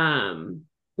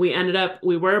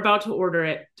 we were about to order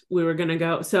it. We were going to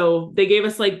go. So they gave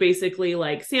us like basically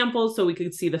like samples so we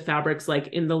could see the fabrics like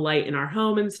in the light in our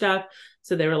home and stuff.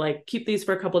 So they were like, keep these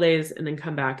for a couple days and then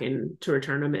come back and to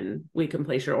return them and we can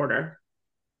place your order.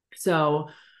 So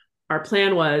our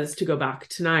plan was to go back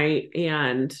tonight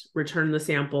and return the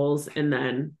samples and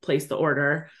then place the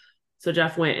order. So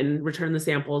Jeff went and returned the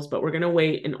samples, but we're going to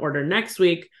wait and order next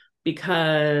week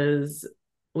because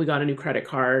we got a new credit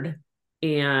card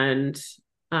and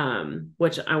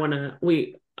which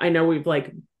I know we've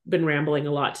like been rambling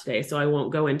a lot today, so I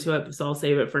won't go into it, so I'll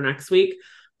save it for next week,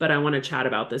 but I want to chat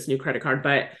about this new credit card.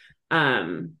 But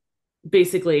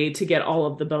basically, to get all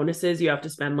of the bonuses, you have to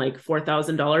spend like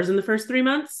 $4,000 in the first 3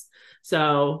 months.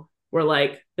 So we're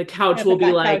like, the couch will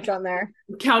be like, couch on there.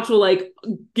 Couch will like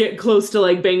get close to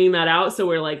like banging that out. So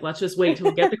we're like, let's just wait till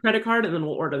we get the credit card, and then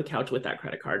we'll order the couch with that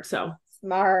credit card. So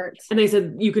smart. And they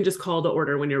said you can just call to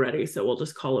order when you're ready. So we'll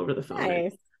just call over the phone.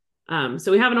 Nice.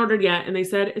 So we haven't ordered yet. And they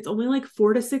said it's only like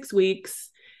 4 to 6 weeks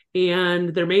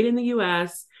and they're made in the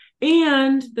US.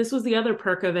 And this was the other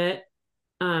perk of it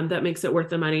that makes it worth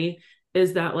the money,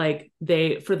 is that like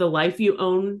for the life you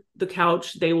own the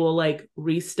couch, they will like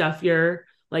restuff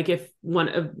like if one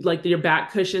of like your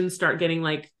back cushions start getting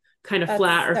like kind of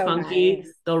flat or funky,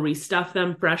 nice. They'll restuff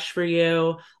them fresh for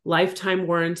you. Lifetime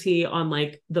warranty on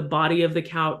like the body of the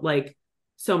couch, like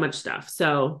so much stuff.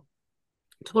 So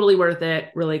totally worth it.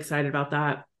 Really excited about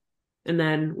that. And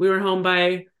then we were home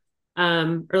by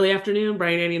early afternoon.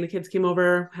 Brian, Annie, and the kids came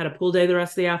over, had a pool day the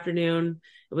rest of the afternoon.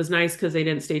 It was nice because they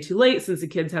didn't stay too late since the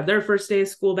kids had their first day of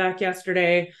school back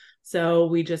yesterday. So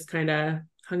we just kind of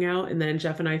hung out, and then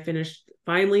Jeff and I finished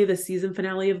finally the season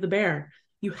finale of The Bear.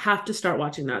 You have to start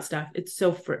watching that stuff. It's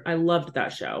I loved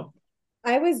that show.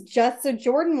 So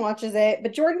Jordan watches it,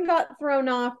 but Jordan got thrown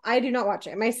off. I do not watch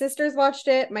it. My sisters watched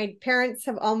it. My parents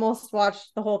have almost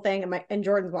watched the whole thing, and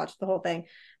Jordan's watched the whole thing.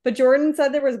 But Jordan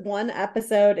said there was one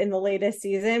episode in the latest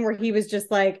season where he was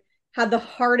just like, had the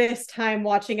hardest time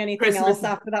watching anything else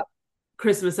after that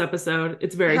Christmas episode.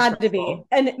 It's very had stressful. To be.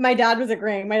 And my dad was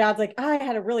agreeing. My dad's like, I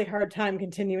had a really hard time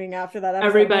continuing after that episode.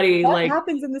 Everybody what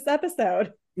happens in this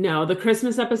episode? No, the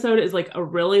Christmas episode is like a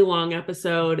really long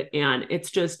episode, and it's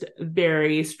just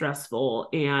very stressful,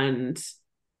 and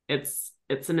it's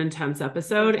an intense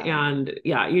episode. Okay. And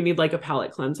yeah, you need like a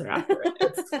palate cleanser after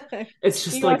it. It's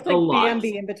just like a lot.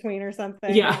 Bambi in between or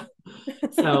something. Yeah.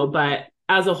 So, but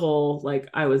as a whole, like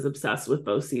I was obsessed with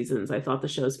both seasons. I thought the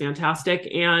show's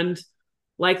fantastic, and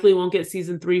likely won't get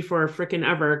season 3 for frickin'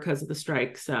 ever because of the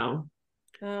strike. So,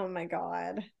 oh my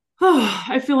God. Oh,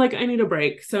 I feel like I need a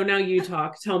break. So now you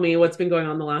talk. Tell me what's been going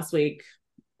on the last week.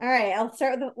 All right, I'll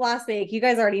start with the last week. You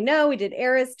guys already know we did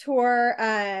Eras tour.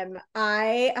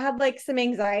 I had like some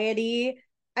anxiety.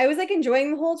 I was like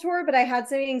enjoying the whole tour, but I had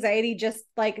some anxiety just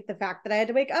like the fact that I had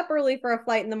to wake up early for a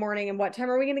flight in the morning, and what time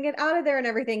are we going to get out of there and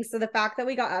everything. So the fact that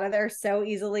we got out of there so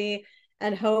easily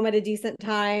and home at a decent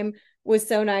time was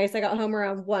so nice. I got home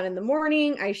around 1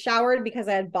 a.m. I showered because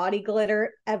I had body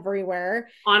glitter everywhere.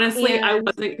 Honestly, I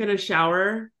wasn't going to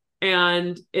shower,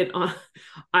 and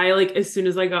I like, as soon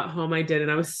as I got home, I did.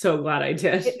 And I was so glad I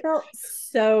did. It felt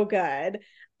so good.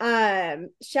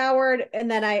 Showered. And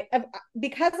then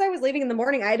because I was leaving in the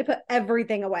morning, I had to put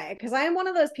everything away. Cause I am one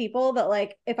of those people that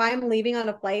like, if I'm leaving on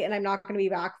a flight and I'm not going to be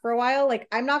back for a while, like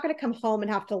I'm not going to come home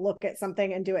and have to look at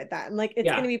something and do it then. Like it's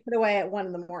going to be put away at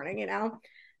 1 a.m.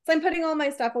 So I'm putting all my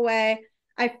stuff away.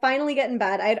 I finally get in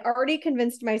bed. I had already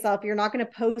convinced myself you're not going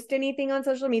to post anything on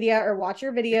social media or watch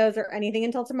your videos or anything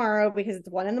until tomorrow because it's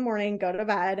 1 a.m. Go to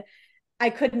bed. I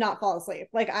could not fall asleep.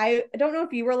 Like, I don't know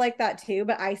if you were like that too,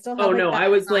 but I still had I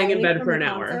was laying in bed for an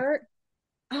hour.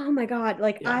 Oh my God.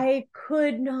 Like I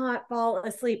could not fall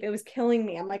asleep. It was killing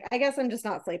me. I'm like, I guess I'm just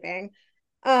not sleeping.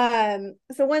 So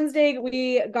Wednesday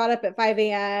we got up at 5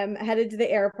 a.m., headed to the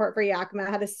airport for Yakima,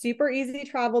 had a super easy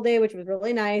travel day, which was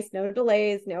really nice. No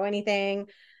delays, no anything.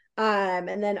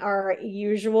 And then our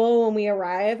usual, when we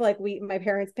arrive, like my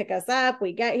parents pick us up,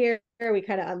 we get here, we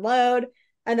kind of unload.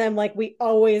 And then like, we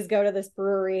always go to this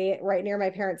brewery right near my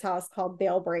parents' house called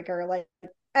Bale Breaker. Like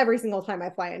every single time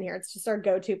I fly in here, it's just our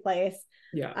go-to place.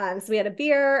 Yeah. So we had a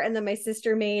beer, and then my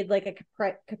sister made like a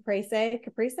caprese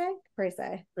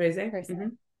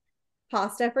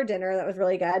pasta for dinner. That was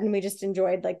really good. And we just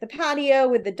enjoyed like the patio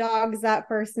with the dogs that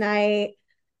first night.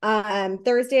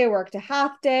 Thursday I worked a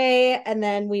half day, and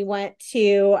then we went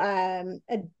to a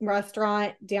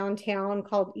restaurant downtown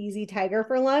called Easy Tiger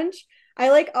for lunch. I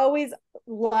like always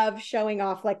love showing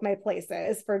off like my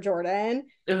places for Jordan.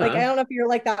 Like I don't know if you're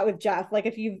like that with Jeff. Like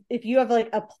if you have like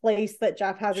a place that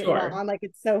Jeff hasn't gone, like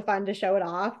it's so fun to show it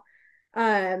off.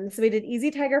 So we did Easy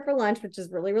Tiger for lunch, which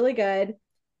is really, really good.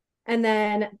 And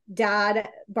then Dad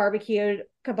barbecued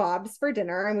kebabs for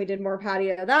dinner, and we did more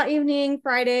patio that evening.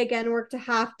 Friday again, worked a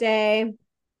half day.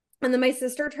 And then my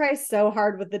sister tries so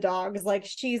hard with the dogs. Like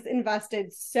she's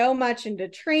invested so much into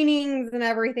trainings and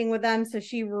everything with them. So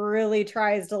she really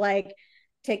tries to like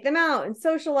take them out and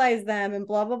socialize them and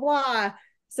blah, blah, blah.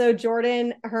 So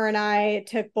Jordan, her and I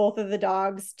took both of the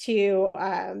dogs to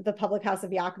the Public House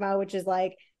of Yakima, which is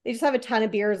like they just have a ton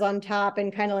of beers on tap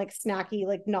and kind of like snacky,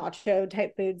 like nacho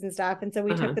type foods and stuff. And so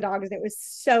we took the dogs and it was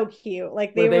so cute.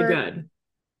 Like Were they they were, good?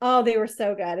 oh, they were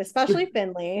so good, especially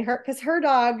Finley. Because her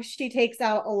dog, she takes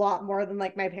out a lot more than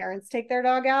like my parents take their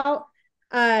dog out.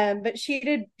 But she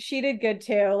did good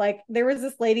too. Like there was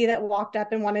this lady that walked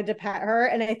up and wanted to pet her,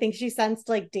 and I think she sensed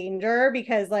like danger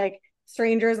because like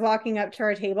strangers walking up to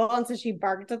our table, and so she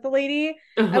barked at the lady.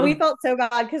 And we Uh-huh. felt so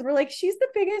bad because we're like, she's the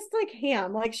biggest like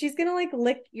ham. Like she's gonna like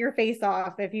lick your face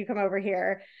off if you come over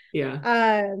here.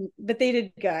 Yeah. But they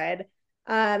did good.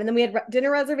 And then we had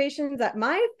dinner reservations at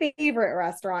my favorite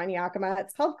restaurant in Yakima.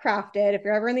 It's called Crafted. If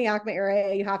you're ever in the Yakima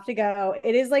area, you have to go.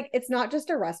 It is like, it's not just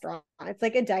a restaurant, it's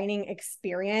like a dining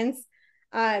experience.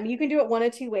 You can do it one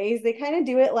of two ways. They kind of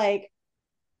do it like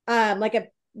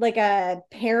a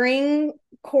pairing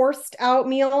coursed out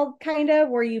meal kind of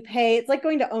where you pay, it's like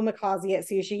going to omakase at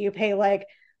sushi. You pay like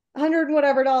 100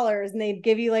 whatever dollars and they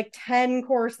give you like 10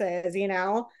 courses, you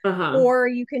know, Uh-huh. or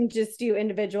you can just do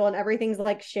individual and everything's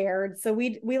like shared. So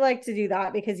we like to do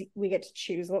that because we get to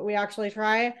choose what we actually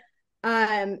try.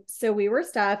 So we were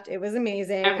stuffed. It was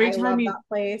amazing. Every I time love you that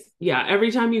place. Yeah,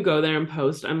 every time you go there and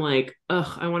post, I'm like,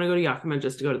 ugh, I want to go to Yakima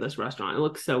just to go to this restaurant. It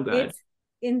looks so good. It's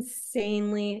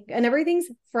insanely, and everything's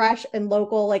fresh and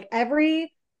local. Like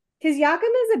every, because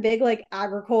Yakima is a big like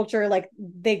agriculture, like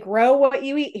they grow what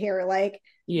you eat here. Like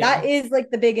Yeah. that is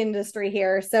like the big industry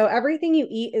here. So everything you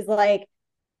eat is like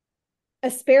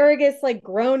asparagus, like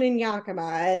grown in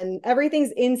Yakima, and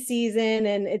everything's in season.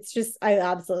 And it's just, I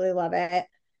absolutely love it.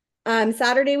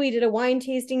 Saturday we did a wine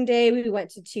tasting day. We went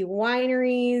to two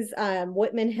wineries,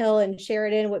 Whitman Hill and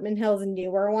Sheridan. Whitman Hill's a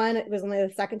newer one. It was only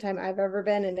the second time I've ever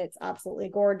been, and it's absolutely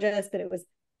gorgeous, but it was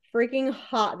freaking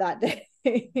hot that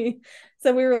day.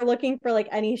 So we were looking for like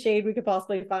any shade we could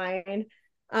possibly find.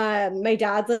 My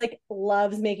dad's like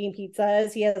loves making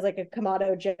pizzas. He has like a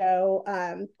Kamado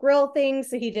Joe grill thing.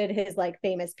 So he did his like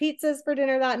famous pizzas for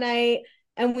dinner that night.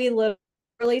 And we literally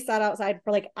sat outside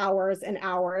for like hours and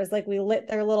hours. Like we lit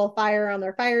their little fire on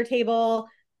their fire table.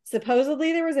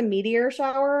 Supposedly there was a meteor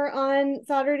shower on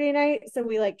Saturday night. So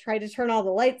we like tried to turn all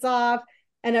the lights off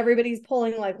and everybody's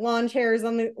pulling like lawn chairs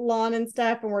on the lawn and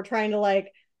stuff. And we're trying to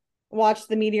like watch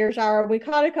the meteor shower. We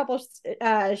caught a couple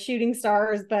shooting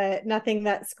stars, but nothing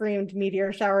that screamed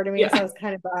meteor shower to me. So I Yeah. was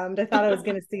kind of bummed. I thought I was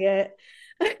going to see it.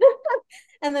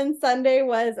 And then Sunday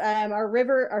was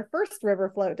our first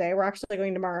river float day. We're actually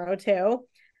going tomorrow too.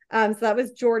 So that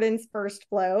was Jordan's first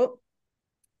float.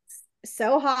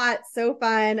 So hot, so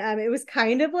fun. It was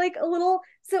kind of like a little,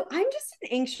 so I'm just an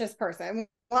anxious person.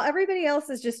 While everybody else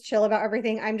is just chill about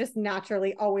everything, I'm just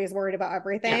naturally always worried about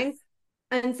everything. Yes.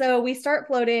 And so we start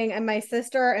floating, and my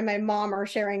sister and my mom are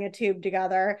sharing a tube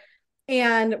together.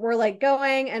 And we're like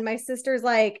going, and my sister's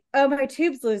like, oh, my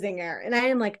tube's losing air. And I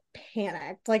am like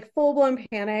panicked, like full blown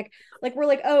panic. Like, we're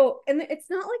like, oh, and it's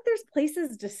not like there's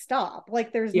places to stop.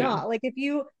 Like, there's Yeah. not. Like, if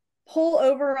you pull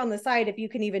over on the side, if you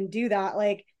can even do that,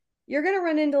 like, you're going to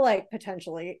run into like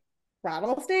potentially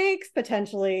rattlesnakes,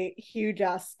 potentially huge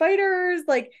ass spiders.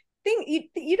 Like,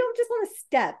 you don't just want to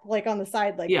step like on the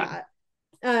side like Yeah.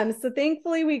 that. So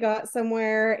thankfully we got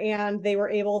somewhere and they were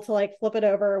able to like flip it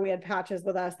over. We had patches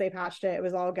with us. They patched it. It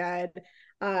was all good.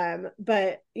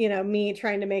 But you know, me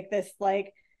trying to make this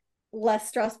like less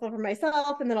stressful for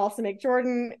myself and then also make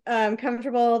Jordan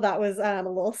comfortable. That was a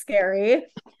little scary.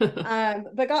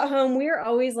 But got home, we were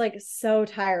always like so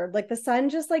tired. Like the sun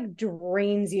just like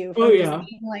drains you Oh from just yeah.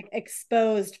 being like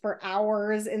exposed for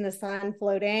hours in the sun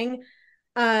floating.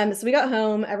 So we got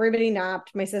home, everybody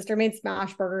napped. My sister made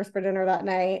smash burgers for dinner that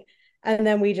night. And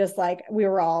then we just like we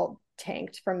were all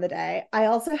tanked from the day. I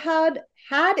also had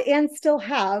and still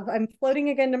have, I'm floating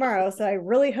again tomorrow, so I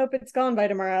really hope it's gone by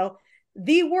tomorrow.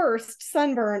 The worst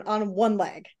sunburn on one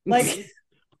leg. Like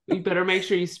You better make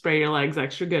sure you spray your legs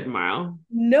extra good tomorrow.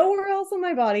 nowhere else on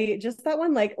my body, just that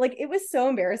one leg. Like it was so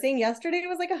embarrassing. Yesterday it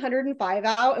was like 105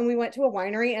 out and we went to a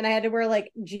winery and I had to wear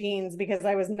like jeans because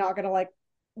I was not gonna like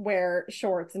wear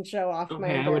shorts and show off my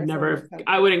Okay, I would embarrassing never,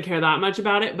 I wouldn't care that much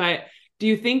about it, but do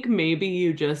you think maybe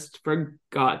you just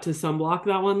forgot to sunblock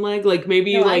that one leg? Like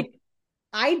maybe no you like,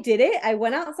 I did it. I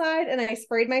went outside and I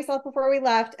sprayed myself before we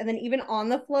left. And then even on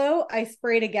the float, I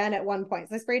sprayed again at one point.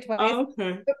 So I sprayed twice. oh,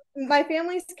 okay. But my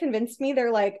family's convinced me. They're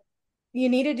like, you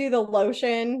need to do the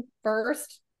lotion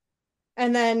first.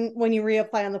 And then when you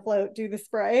reapply on the float, do the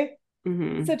spray.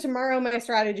 Mm-hmm. So tomorrow my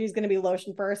strategy is going to be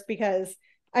lotion first because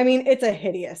I mean, it's a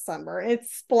hideous sunburn.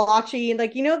 It's splotchy.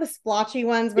 Like, you know, the splotchy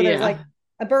ones where there's like Yeah.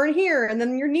 a burn here and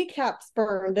then your kneecaps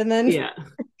burned. And then, Yeah.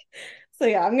 so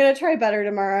yeah, I'm going to try better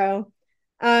tomorrow.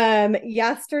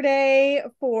 Yesterday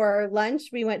for lunch,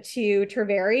 we went to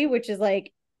Treveri, which is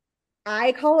like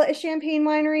I call it a champagne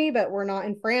winery, but we're not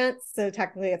in France, so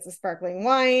technically it's a sparkling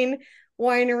wine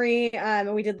winery.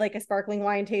 And we did like a sparkling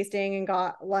wine tasting and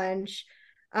got lunch.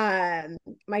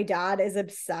 My dad is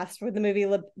obsessed with the movie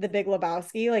The Big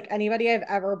Lebowski. Like anybody I've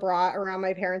ever brought around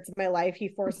my parents in my life, he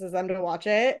forces them to watch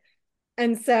it.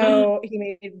 And so he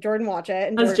made Jordan watch it,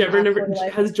 and Has Jordan Jever never, actually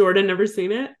like has Jordan never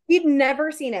seen it? he'd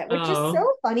never seen it, which is Oh,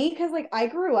 so funny because like I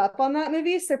grew up on that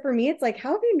movie. So for me, it's like,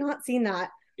 how have you not seen that?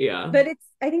 yeah. But it's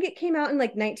I think it came out in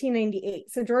like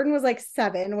 1998. So Jordan was like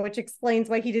 7, which explains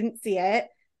why he didn't see it.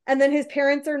 And then his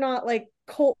parents are not like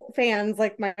cult fans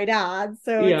like my dad.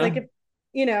 So it's Yeah, like,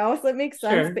 so it makes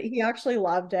sense, sure. but he actually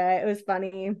loved it. It was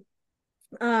funny.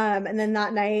 And then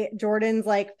that night, Jordan's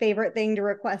like favorite thing to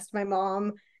request my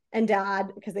mom and dad,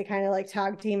 because they kind of like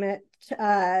tag team it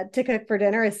to cook for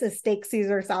dinner, is a steak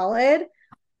Caesar salad.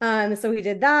 So we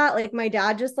did that. Like my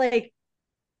dad just like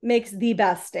makes the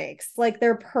best steaks. Like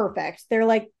they're perfect. They're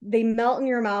like they melt in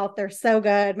your mouth. They're so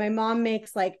good. My mom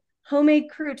makes like homemade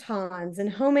croutons and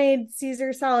homemade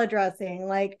Caesar salad dressing.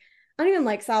 Like I don't even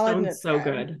like salad and Sounds it's so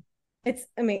good. good. It's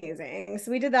amazing. So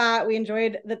we did that. We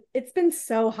enjoyed it's been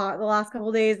so hot the last couple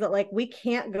of days that like we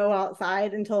can't go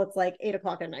outside until it's like 8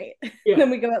 o'clock at night. Yeah.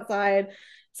 Then we go outside.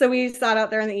 So we sat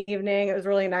out there in the evening. It was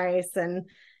really nice. And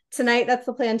tonight, that's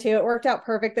the plan too. It worked out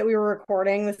perfect that we were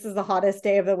recording. This is the hottest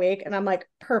day of the week. And I'm like,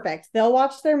 perfect. They'll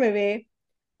watch their movie.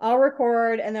 I'll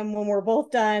record. And then when we're both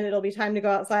done, it'll be time to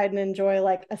go outside and enjoy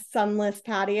like a sunless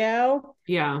patio.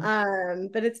 Yeah.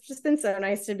 But it's just been so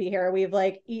nice to be here. We've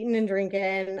like eaten and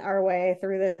drinking our way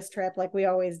through this trip like we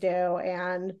always do,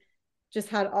 and just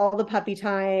had all the puppy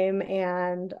time,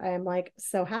 and I'm like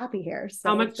so happy here.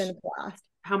 How So it's much, been a blast.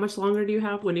 how much longer do you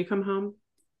have when you come home?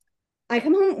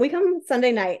 We come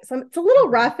Sunday night. So it's a little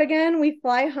rough again. We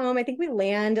fly home. I think we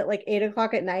land at like 8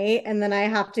 o'clock at night. And then I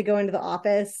have to go into the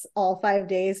office all 5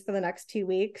 days for the next 2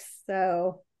 weeks.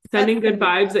 So that's Sending going to good be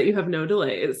vibes rough. that you have no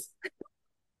delays.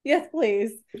 Yes,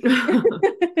 please. All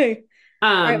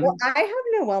right. Well, Um, I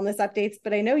have no wellness updates,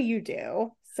 but I know you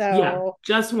do. yeah, So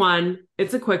just one.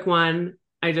 It's a quick one.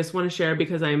 I just want to share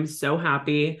because I'm so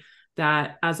happy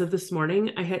that as of this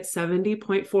morning, I hit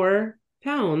 70.4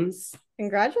 pounds.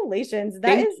 congratulations.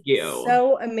 That Thank is you.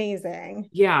 so amazing.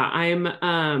 Yeah, I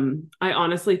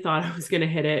honestly thought I was gonna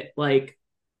hit it like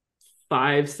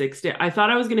 5, 6 days. I thought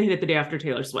I was gonna hit it the day after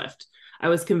Taylor Swift. I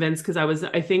was convinced because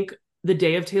I think the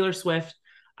day of Taylor Swift,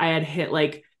 I had hit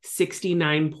like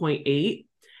 69.8.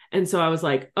 And so I was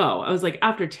like,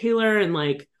 after Taylor and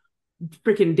like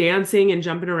freaking dancing and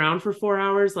jumping around for 4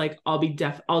 hours, like I'll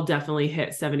definitely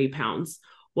hit 70 pounds.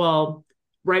 Well,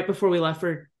 right before we left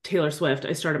for Taylor Swift,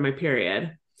 I started my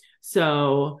period.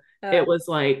 So it Oh, was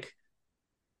like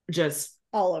just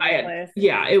all over I the had place.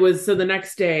 yeah, it was so the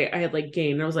next day I had like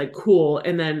gained. I was like, cool.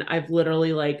 And then I've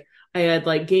literally like I had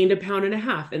like gained a pound and a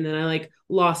half, and then I like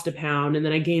lost a pound, and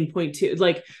then I gained point 0.2.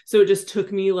 Like, so it just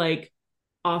took me like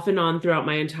off and on throughout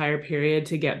my entire period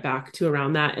to get back to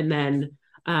around that. And then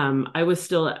I was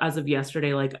still, as of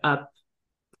yesterday, like up,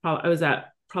 I was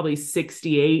at probably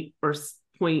 68 or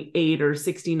point 0.8 or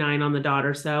 69 on the dot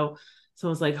or so. So I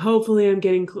was like, hopefully I'm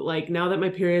getting like, now that my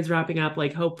period's wrapping up,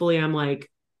 like hopefully I'm like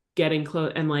getting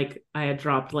close. And like I had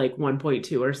dropped like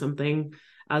 1.2 or something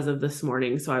as of this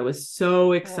morning. So I was so Oh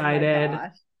my excited.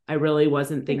 gosh. I really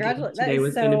wasn't thinking Congratulations. That today is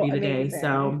was going to so be the day. amazing.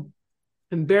 So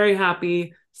I'm very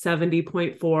happy.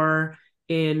 70.4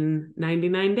 in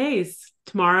 99 days.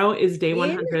 Tomorrow is day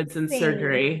 100 since Insane.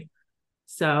 surgery.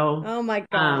 So, Oh my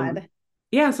um, God.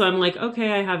 yeah, so I'm like,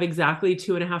 okay, I have exactly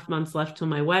 2.5 months left till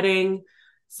my wedding.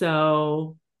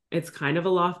 So it's kind of a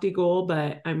lofty goal,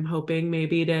 but I'm hoping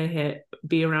maybe to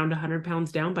be around 100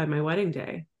 pounds down by my wedding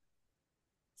day.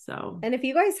 So, And if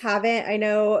you guys haven't, I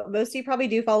know most of you probably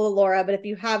do follow Laura, but if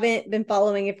you haven't been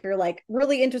following, if you're like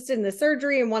really interested in the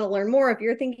surgery and want to learn more, if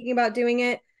you're thinking about doing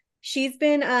it, she's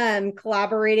been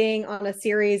collaborating on a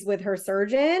series with her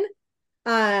surgeon.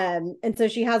 And so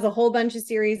she has a whole bunch of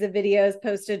series of videos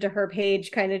posted to her page,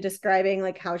 kind of describing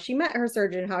like how she met her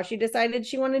surgeon, how she decided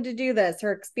she wanted to do this,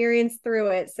 her experience through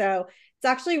it. So it's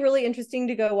actually really interesting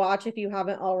to go watch if you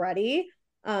haven't already.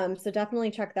 So definitely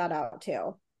check that out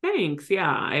too. thanks.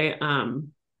 Yeah,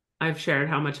 I've shared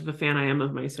how much of a fan I am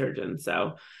of my surgeon.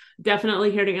 So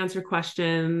definitely here to answer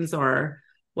questions or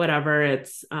whatever.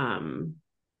 It's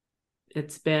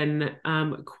been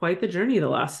quite the journey the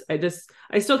last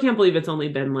I still can't believe it's only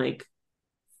been like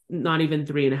not even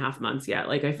 3.5 months yet.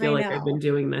 Like I feel I like I've been know.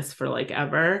 doing this for like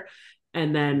ever.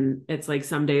 And then it's like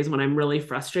some days when I'm really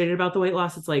frustrated about the weight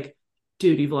loss, it's like,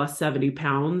 dude, you've lost 70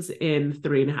 pounds in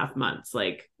 3.5 months.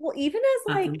 Like Well, even as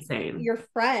that's like insane. your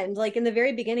friend, like in the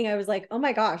very beginning, I was like, oh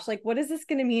my gosh, like what is this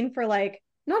going to mean for like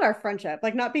not our friendship,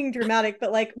 like not being dramatic,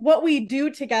 but like what we do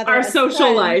together Our as social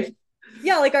friends. life.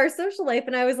 Yeah, like our social life.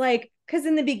 And I was like, because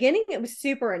in the beginning it was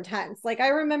super intense. Like I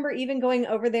remember even going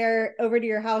over to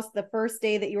your house the first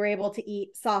day that you were able to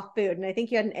eat soft food. And I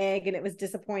think you had an egg and it was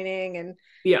disappointing and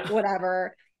Yeah.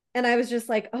 whatever. And I was just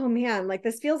like, oh man, like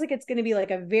this feels like it's going to be like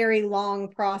a very long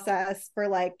process for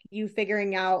like you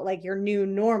figuring out like your new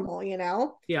normal, you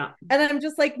know? Yeah. And I'm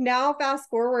just like, now fast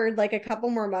forward like a couple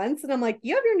more months, and I'm like,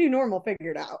 you have your new normal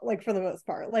figured out, like for the most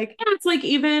part. Like, Yeah, it's like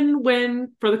even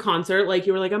when for the concert, like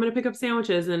you were like, I'm gonna pick up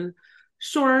sandwiches, and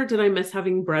sure, did I miss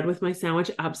having bread with my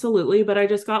sandwich? Absolutely. But I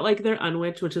just got like their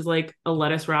unwich, which is like a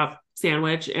lettuce wrap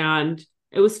sandwich, and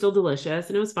it was still delicious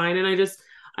and it was fine. And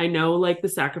I know like the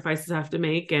sacrifices I have to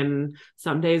make. And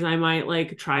some days I might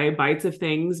like try bites of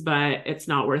things, but it's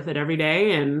not worth it every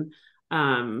day. And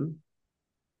um,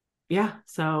 yeah,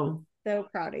 so so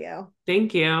proud of you.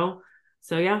 thank you.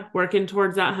 So yeah, working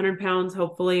towards that 100 pounds,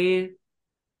 hopefully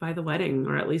by the wedding,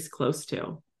 or at least close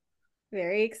to.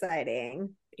 Very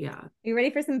exciting. Yeah. You ready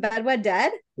for some Bedwed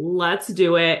Dead? Let's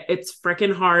do it. It's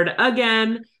freaking hard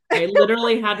again. I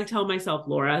literally had to tell myself,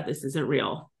 Laura, this isn't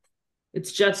real.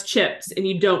 It's just chips, and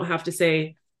you don't have to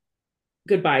say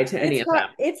goodbye to any of them.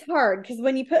 It's hard because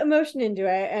when you put emotion into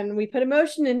it, and we put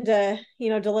emotion into,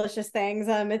 delicious things,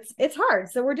 it's hard.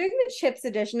 So we're doing the chips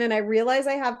edition, and I realize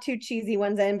I have two cheesy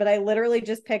ones in, but I literally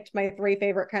just picked my three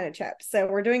favorite kind of chips. So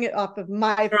we're doing it off of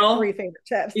my three favorite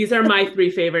chips. These are my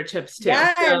three favorite chips too.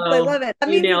 Yes, so I love it.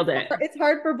 you nailed it. It's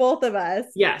hard for both of us.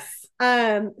 Yes.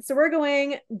 So we're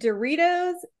going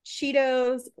Doritos,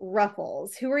 Cheetos,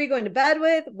 Ruffles. Who are you going to bed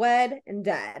with, wed, and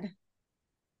dead?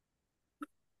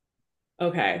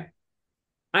 Okay.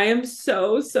 I am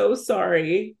so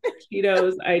sorry,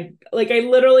 Cheetos. I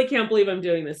literally can't believe I'm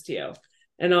doing this to you.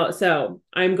 And so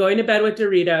I'm going to bed with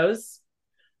Doritos.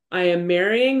 I am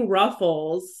marrying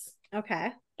Ruffles.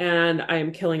 Okay. And I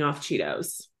am killing off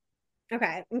Cheetos.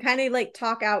 Okay. And kind of like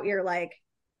talk out your like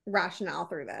rationale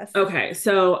through this. Okay.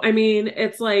 So, I mean,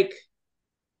 it's like,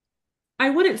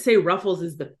 I wouldn't say Ruffles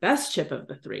is the best chip of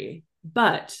the three,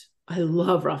 but I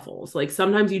love Ruffles. Like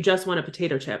sometimes you just want a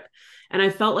potato chip. And I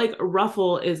felt like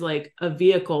Ruffle is like a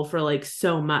vehicle for like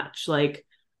so much. Like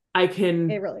I can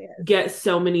really get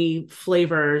so many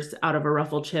flavors out of a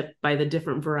Ruffle chip by the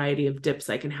different variety of dips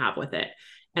I can have with it.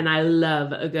 And I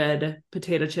love a good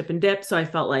potato chip and dip. So I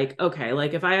felt like, okay,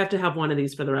 like if I have to have one of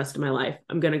these for the rest of my life,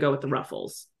 I'm going to go with the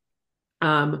Ruffles.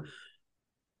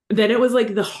 Then it was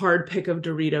like the hard pick of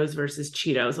Doritos versus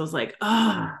Cheetos. I was like,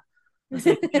 I was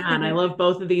like, man, I love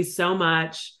both of these so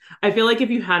much. I feel like if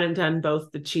you hadn't done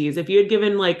both the cheese, if you had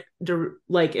given like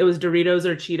it was Doritos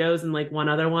or Cheetos and like one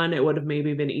other one, it would have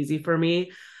maybe been easy for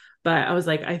me. But I was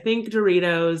like, I think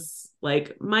Doritos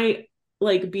like might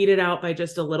like beat it out by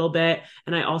just a little bit.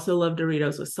 And I also love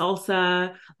Doritos with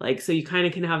salsa. Like, so you kind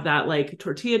of can have that like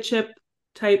tortilla chip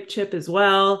type chip as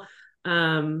well.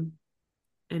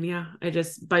 And yeah, I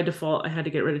just by default I had to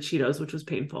get rid of Cheetos, which was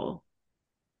painful.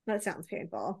 That sounds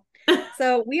painful.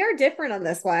 So we are different on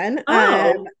this one,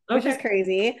 which is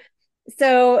crazy.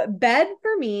 So bed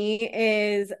for me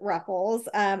is Ruffles.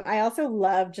 I also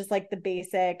love just like the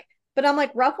basic, but I'm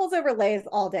like Ruffles over Lay's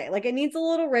all day. Like it needs a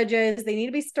little ridges. They need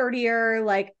to be sturdier,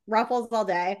 like Ruffles all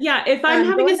day. Yeah, if I'm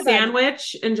having a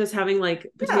sandwich and just having like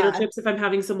potato chips, if I'm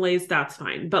having some Lay's, that's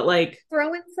fine. But like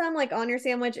throw in some like on your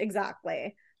sandwich,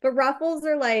 exactly. But Ruffles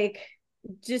are like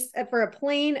just for a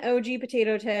plain OG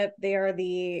potato chip, they are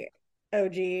the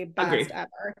OG best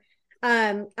ever.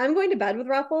 I'm going to bed with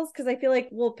Ruffles because I feel like,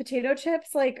 well, potato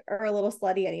chips like are a little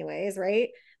slutty anyways, right?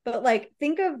 But like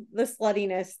think of the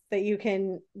sluttiness that you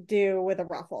can do with a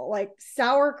Ruffle, like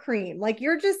sour cream. Like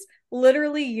you're just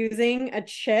literally using a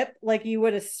chip like you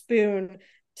would a spoon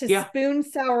to spoon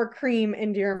sour cream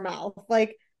into your mouth.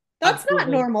 Like that's not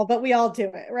normal, but we all do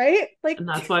it, right? Like, and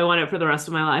that's why I want it for the rest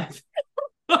of my life.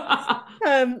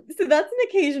 So that's an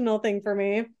occasional thing for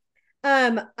me.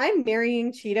 I'm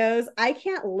marrying Cheetos. I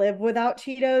can't live without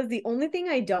Cheetos. The only thing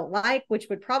I don't like, which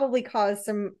would probably cause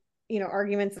some,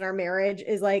 arguments in our marriage,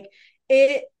 is like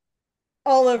it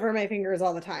all over my fingers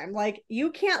all the time. Like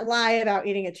you can't lie about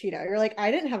eating a Cheeto. You're like, I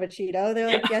didn't have a Cheeto. They're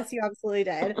like, yes, you absolutely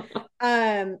did.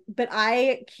 But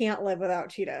I can't live without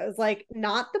Cheetos. Like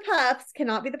not the puffs,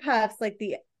 cannot be the puffs, like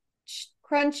the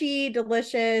crunchy,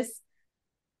 delicious,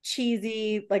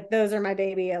 cheesy, like those are my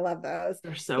baby. I love those.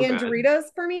 They're so and good. Doritos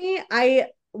for me, I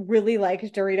really like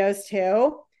Doritos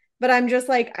too. But I'm just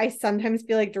like, I sometimes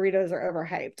feel like Doritos are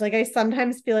overhyped. Like I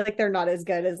sometimes feel like they're not as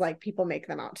good as like people make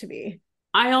them out to be.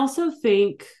 I also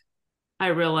think I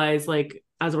realize like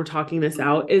as we're talking this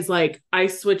out is like I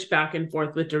switch back and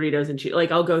forth with Doritos and Cheetos.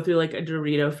 Like I'll go through like a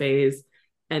Dorito phase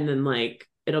and then like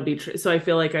it'll be true. So I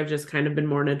feel like I've just kind of been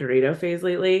more in a Dorito phase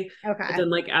lately. But Okay. then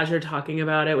like as you're talking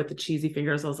about it with the cheesy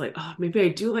fingers, I was like, oh, maybe I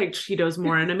do like Cheetos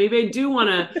more. And maybe I do want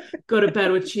to go to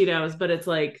bed with Cheetos, but it's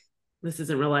like, this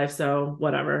isn't real life. So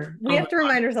whatever. We I'll have to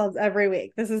remind ourselves every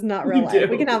week. This is not real We life.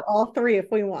 We can do. have all three if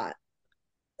we want.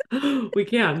 We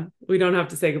can. We don't have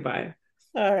to say goodbye.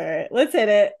 All right, let's hit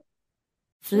it.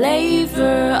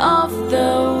 Flavor of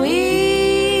the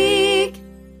week.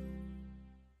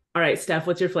 All right, Steph,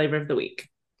 what's your flavor of the week?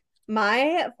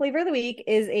 My flavor of the week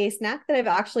is a snack that I've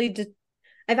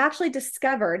actually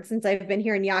discovered since I've been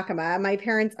here in Yakima. My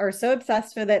parents are so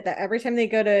obsessed with it that every time they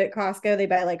go to Costco, they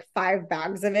buy like 5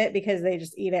 bags of it because they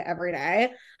just eat it every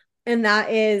day. And that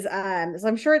is so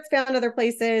I'm sure it's found other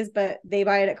places, but they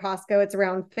buy it at Costco. It's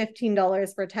around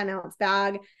 $15 for a 10-ounce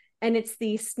bag. And it's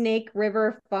the Snake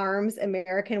River Farms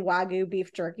American Wagyu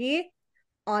beef jerky.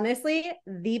 Honestly,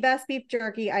 the best beef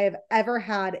jerky I have ever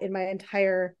had in my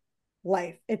entire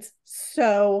life. It's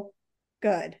so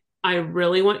good.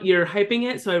 You're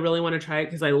hyping it, so I really want to try it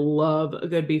because I love a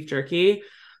good beef jerky.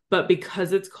 But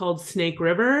because it's called Snake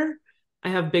River, I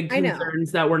have big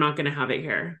concerns that we're not going to have it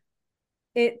here.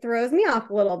 It throws me off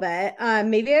a little bit.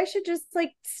 Maybe I should just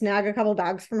like snag a couple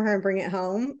bags from her and bring it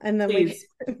home, and then Please.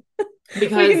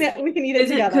 Because we can eat it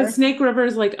together. Because Snake River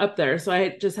is like up there, so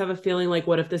I just have a feeling like,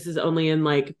 what if this is only in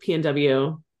like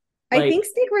PNW? I think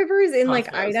Snake River is in like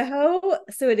Costco's. Idaho,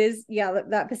 so it is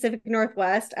that Pacific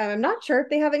Northwest. I'm not sure if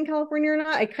they have it in California or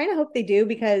not. I kind of hope they do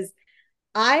because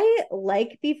I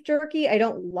like beef jerky. I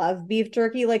don't love beef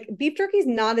jerky. Like beef jerky is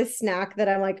not a snack that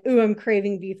I'm like, ooh, I'm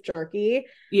craving beef jerky.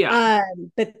 Yeah.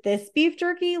 But this beef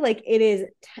jerky, like it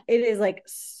is like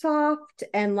soft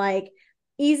and like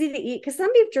easy to eat. Because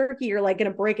some beef jerky, you're like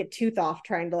gonna break a tooth off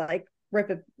trying to like rip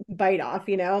a bite off.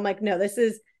 I'm like, no, this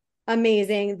is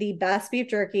amazing. The best beef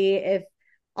jerky. If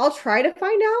I'll try to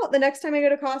find out the next time I go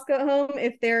to Costco at home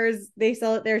if they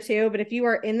sell it there too. But if you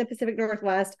are in the Pacific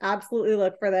Northwest, absolutely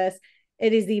look for this.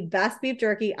 It is the best beef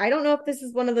jerky. I don't know if this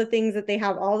is one of the things that they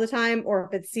have all the time or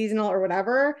if it's seasonal or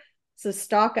whatever. So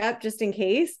stock up just in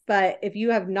case. But if you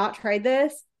have not tried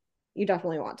this, you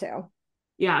definitely want to.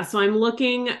 Yeah. So I'm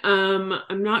looking, I'm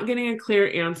not getting a clear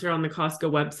answer on the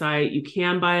Costco website. You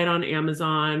can buy it on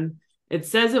Amazon. It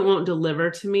says it won't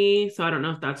deliver to me. So I don't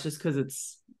know if that's just because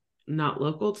it's not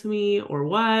local to me or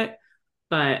what.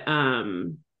 But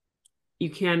you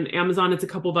can Amazon, it's a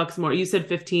couple bucks more. You said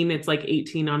 15, it's like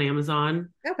 18 on Amazon.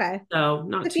 Okay. So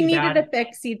not if too you bad. needed a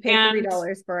fix, you'd pay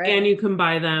 $3 for it. And you can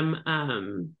buy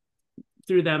them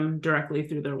through them directly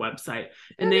through their website.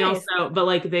 And they nice. also, but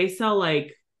like they sell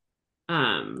like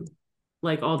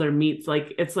all their meats,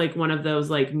 like it's like one of those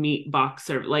like meat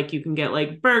box or like you can get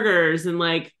like burgers and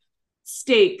like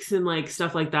steaks and like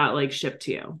stuff like that like shipped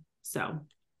to you. So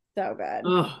good.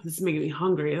 Oh, this is making me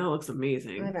hungry. That looks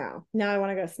amazing. I know. Now I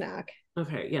want to go snack.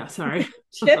 Okay, yeah, sorry.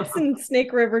 Chips and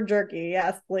Snake River jerky.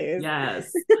 Yes, please.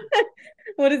 Yes.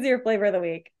 What is your flavor of the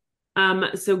week?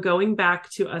 So going back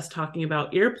to us talking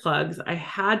about earplugs, I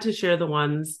had to share the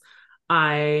ones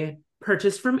I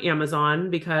purchased from Amazon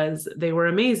because they were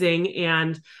amazing.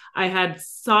 And I had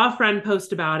saw a friend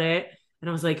post about it and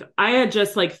I was like, I had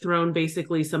just like thrown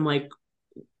basically some like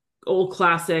old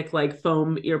classic like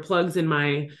foam earplugs in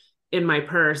my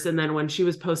purse. And then when she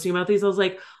was posting about these, I was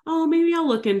like, oh, maybe I'll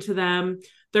look into them.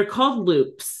 They're called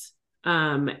Loops.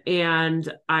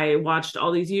 And I watched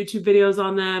all these YouTube videos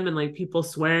on them and like people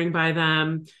swearing by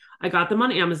them. I got them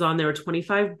on Amazon. They were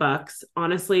 $25.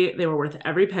 Honestly, they were worth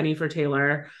every penny for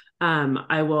Taylor.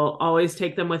 I will always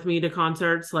take them with me to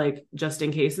concerts, like just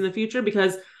in case in the future,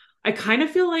 because I kind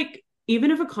of feel like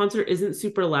even if a concert isn't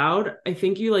super loud, I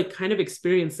think you like kind of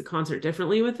experience the concert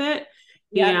differently with it.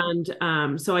 Yeah.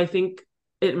 And so I think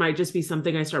it might just be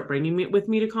something I start bringing with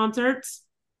me to concerts.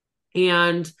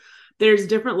 And there's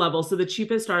different levels. So the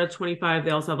cheapest are at $25.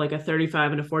 They also have like a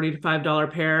 $35 and a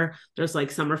 $45 pair. There's like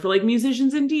some are for like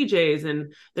musicians and DJs.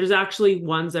 And there's actually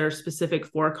ones that are specific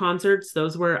for concerts.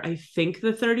 Those were, I think,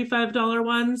 the $35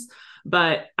 ones.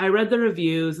 But I read the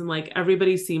reviews and like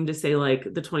everybody seemed to say like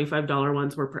the $25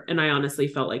 ones were, and I honestly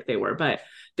felt like they were, but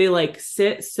they like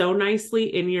sit so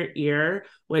nicely in your ear,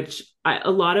 which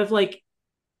a lot of like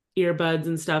earbuds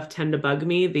and stuff tend to bug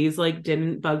me. These like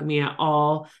didn't bug me at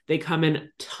all. They come in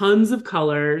tons of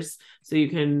colors, so you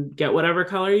can get whatever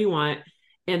color you want.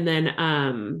 And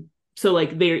then so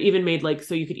like they're even made like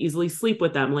so you could easily sleep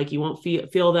with them, like you won't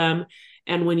feel them.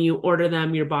 And when you order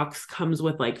them, your box comes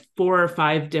with like 4 or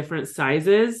 5 different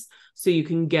sizes, so you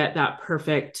can get that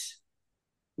perfect,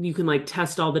 you can like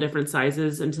test all the different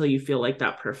sizes until you feel like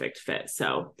that perfect fit.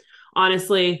 So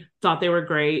honestly, thought they were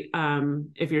great.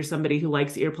 If you're somebody who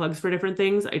likes earplugs for different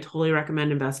things, I totally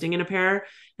recommend investing in a pair,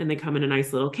 and they come in a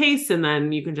nice little case, and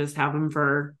then you can just have them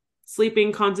for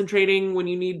sleeping, concentrating when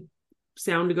you need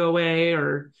sound to go away,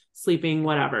 or sleeping,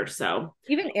 whatever. So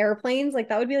even airplanes, like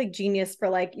that would be like genius for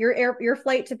like your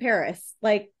flight to Paris.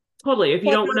 Like totally, if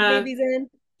you don't want to, babies in.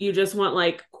 You just want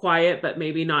like quiet, but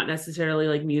maybe not necessarily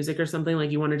like music or something,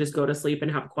 like you want to just go to sleep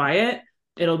and have quiet,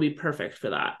 it'll be perfect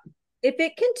for that. If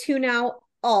it can tune out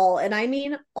all, and I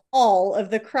mean all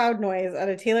of the crowd noise at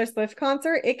a Taylor Swift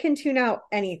concert, it can tune out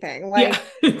anything. Like, yeah,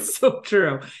 it's so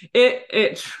true.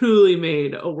 It truly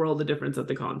made a world of difference at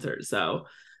the concert. So,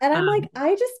 and I'm like,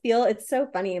 I just feel it's so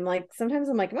funny. I'm like, sometimes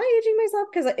I'm like, am I aging myself?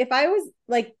 Because if I was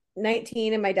like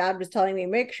 19 and my dad was telling me,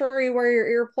 make sure you wear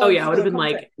your earplugs. Oh yeah, I would have been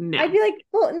like, no. I'd be like,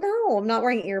 well, no, I'm not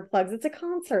wearing earplugs. It's a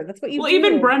concert. That's what you do. Well,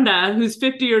 even Brenda, who's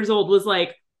 50 years old, was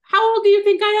like, how old do you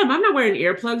think I am? I'm not wearing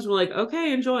earplugs. We're like,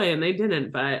 okay, enjoy. And they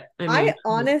didn't, but I mean, I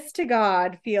honest to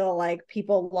God feel like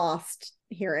people lost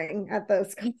hearing at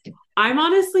those concerts. I'm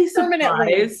honestly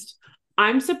surprised.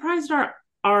 I'm surprised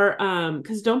our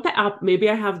because don't the app, maybe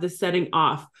I have the setting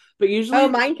off, but usually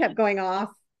mine kept going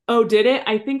off. Oh, did it?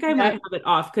 I think I might have it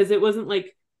off, because it wasn't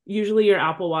like, usually your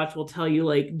Apple Watch will tell you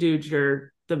like, dude,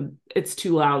 it's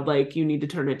too loud, like you need to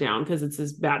turn it down because it's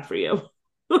as bad for you.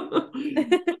 But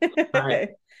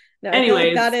no,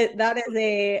 anyways, that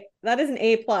is an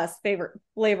A+ favorite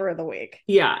flavor of the week.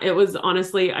 Yeah, it was,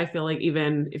 honestly, I feel like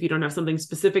even if you don't have something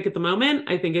specific at the moment,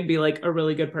 I think it'd be like a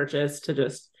really good purchase to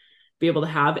just be able to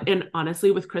have. And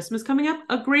honestly, with Christmas coming up,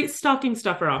 a great stocking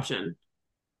stuffer option.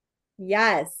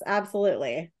 Yes,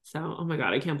 absolutely. So, oh my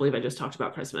God, I can't believe I just talked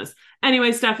about Christmas.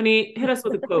 Anyway, Stephanie, hit us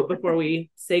with a quote before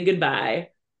we say goodbye.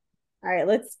 All right,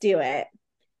 let's do it.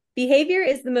 Behavior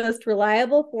is the most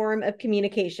reliable form of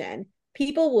communication.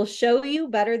 People will show you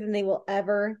better than they will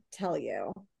ever tell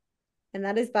you. And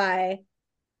that is by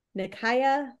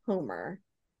Nikaya Homer.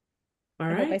 All I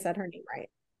right. hope I said her name right.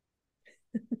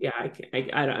 Yeah,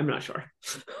 I'm not sure.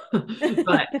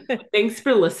 But thanks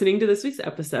for listening to this week's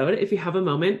episode. If you have a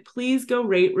moment, please go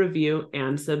rate, review,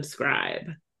 and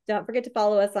subscribe. Don't forget to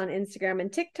follow us on Instagram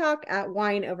and TikTok at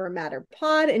Wine Over Matter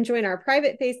Pod, and join our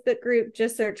private Facebook group.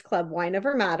 Just search Club Wine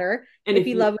Over Matter. And if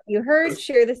you love what you heard,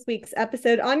 share this week's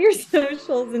episode on your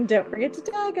socials, and don't forget to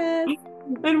tag us.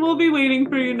 And we'll be waiting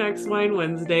for you next Wine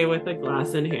Wednesday with a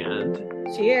glass in hand.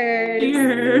 Cheers.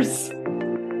 Cheers.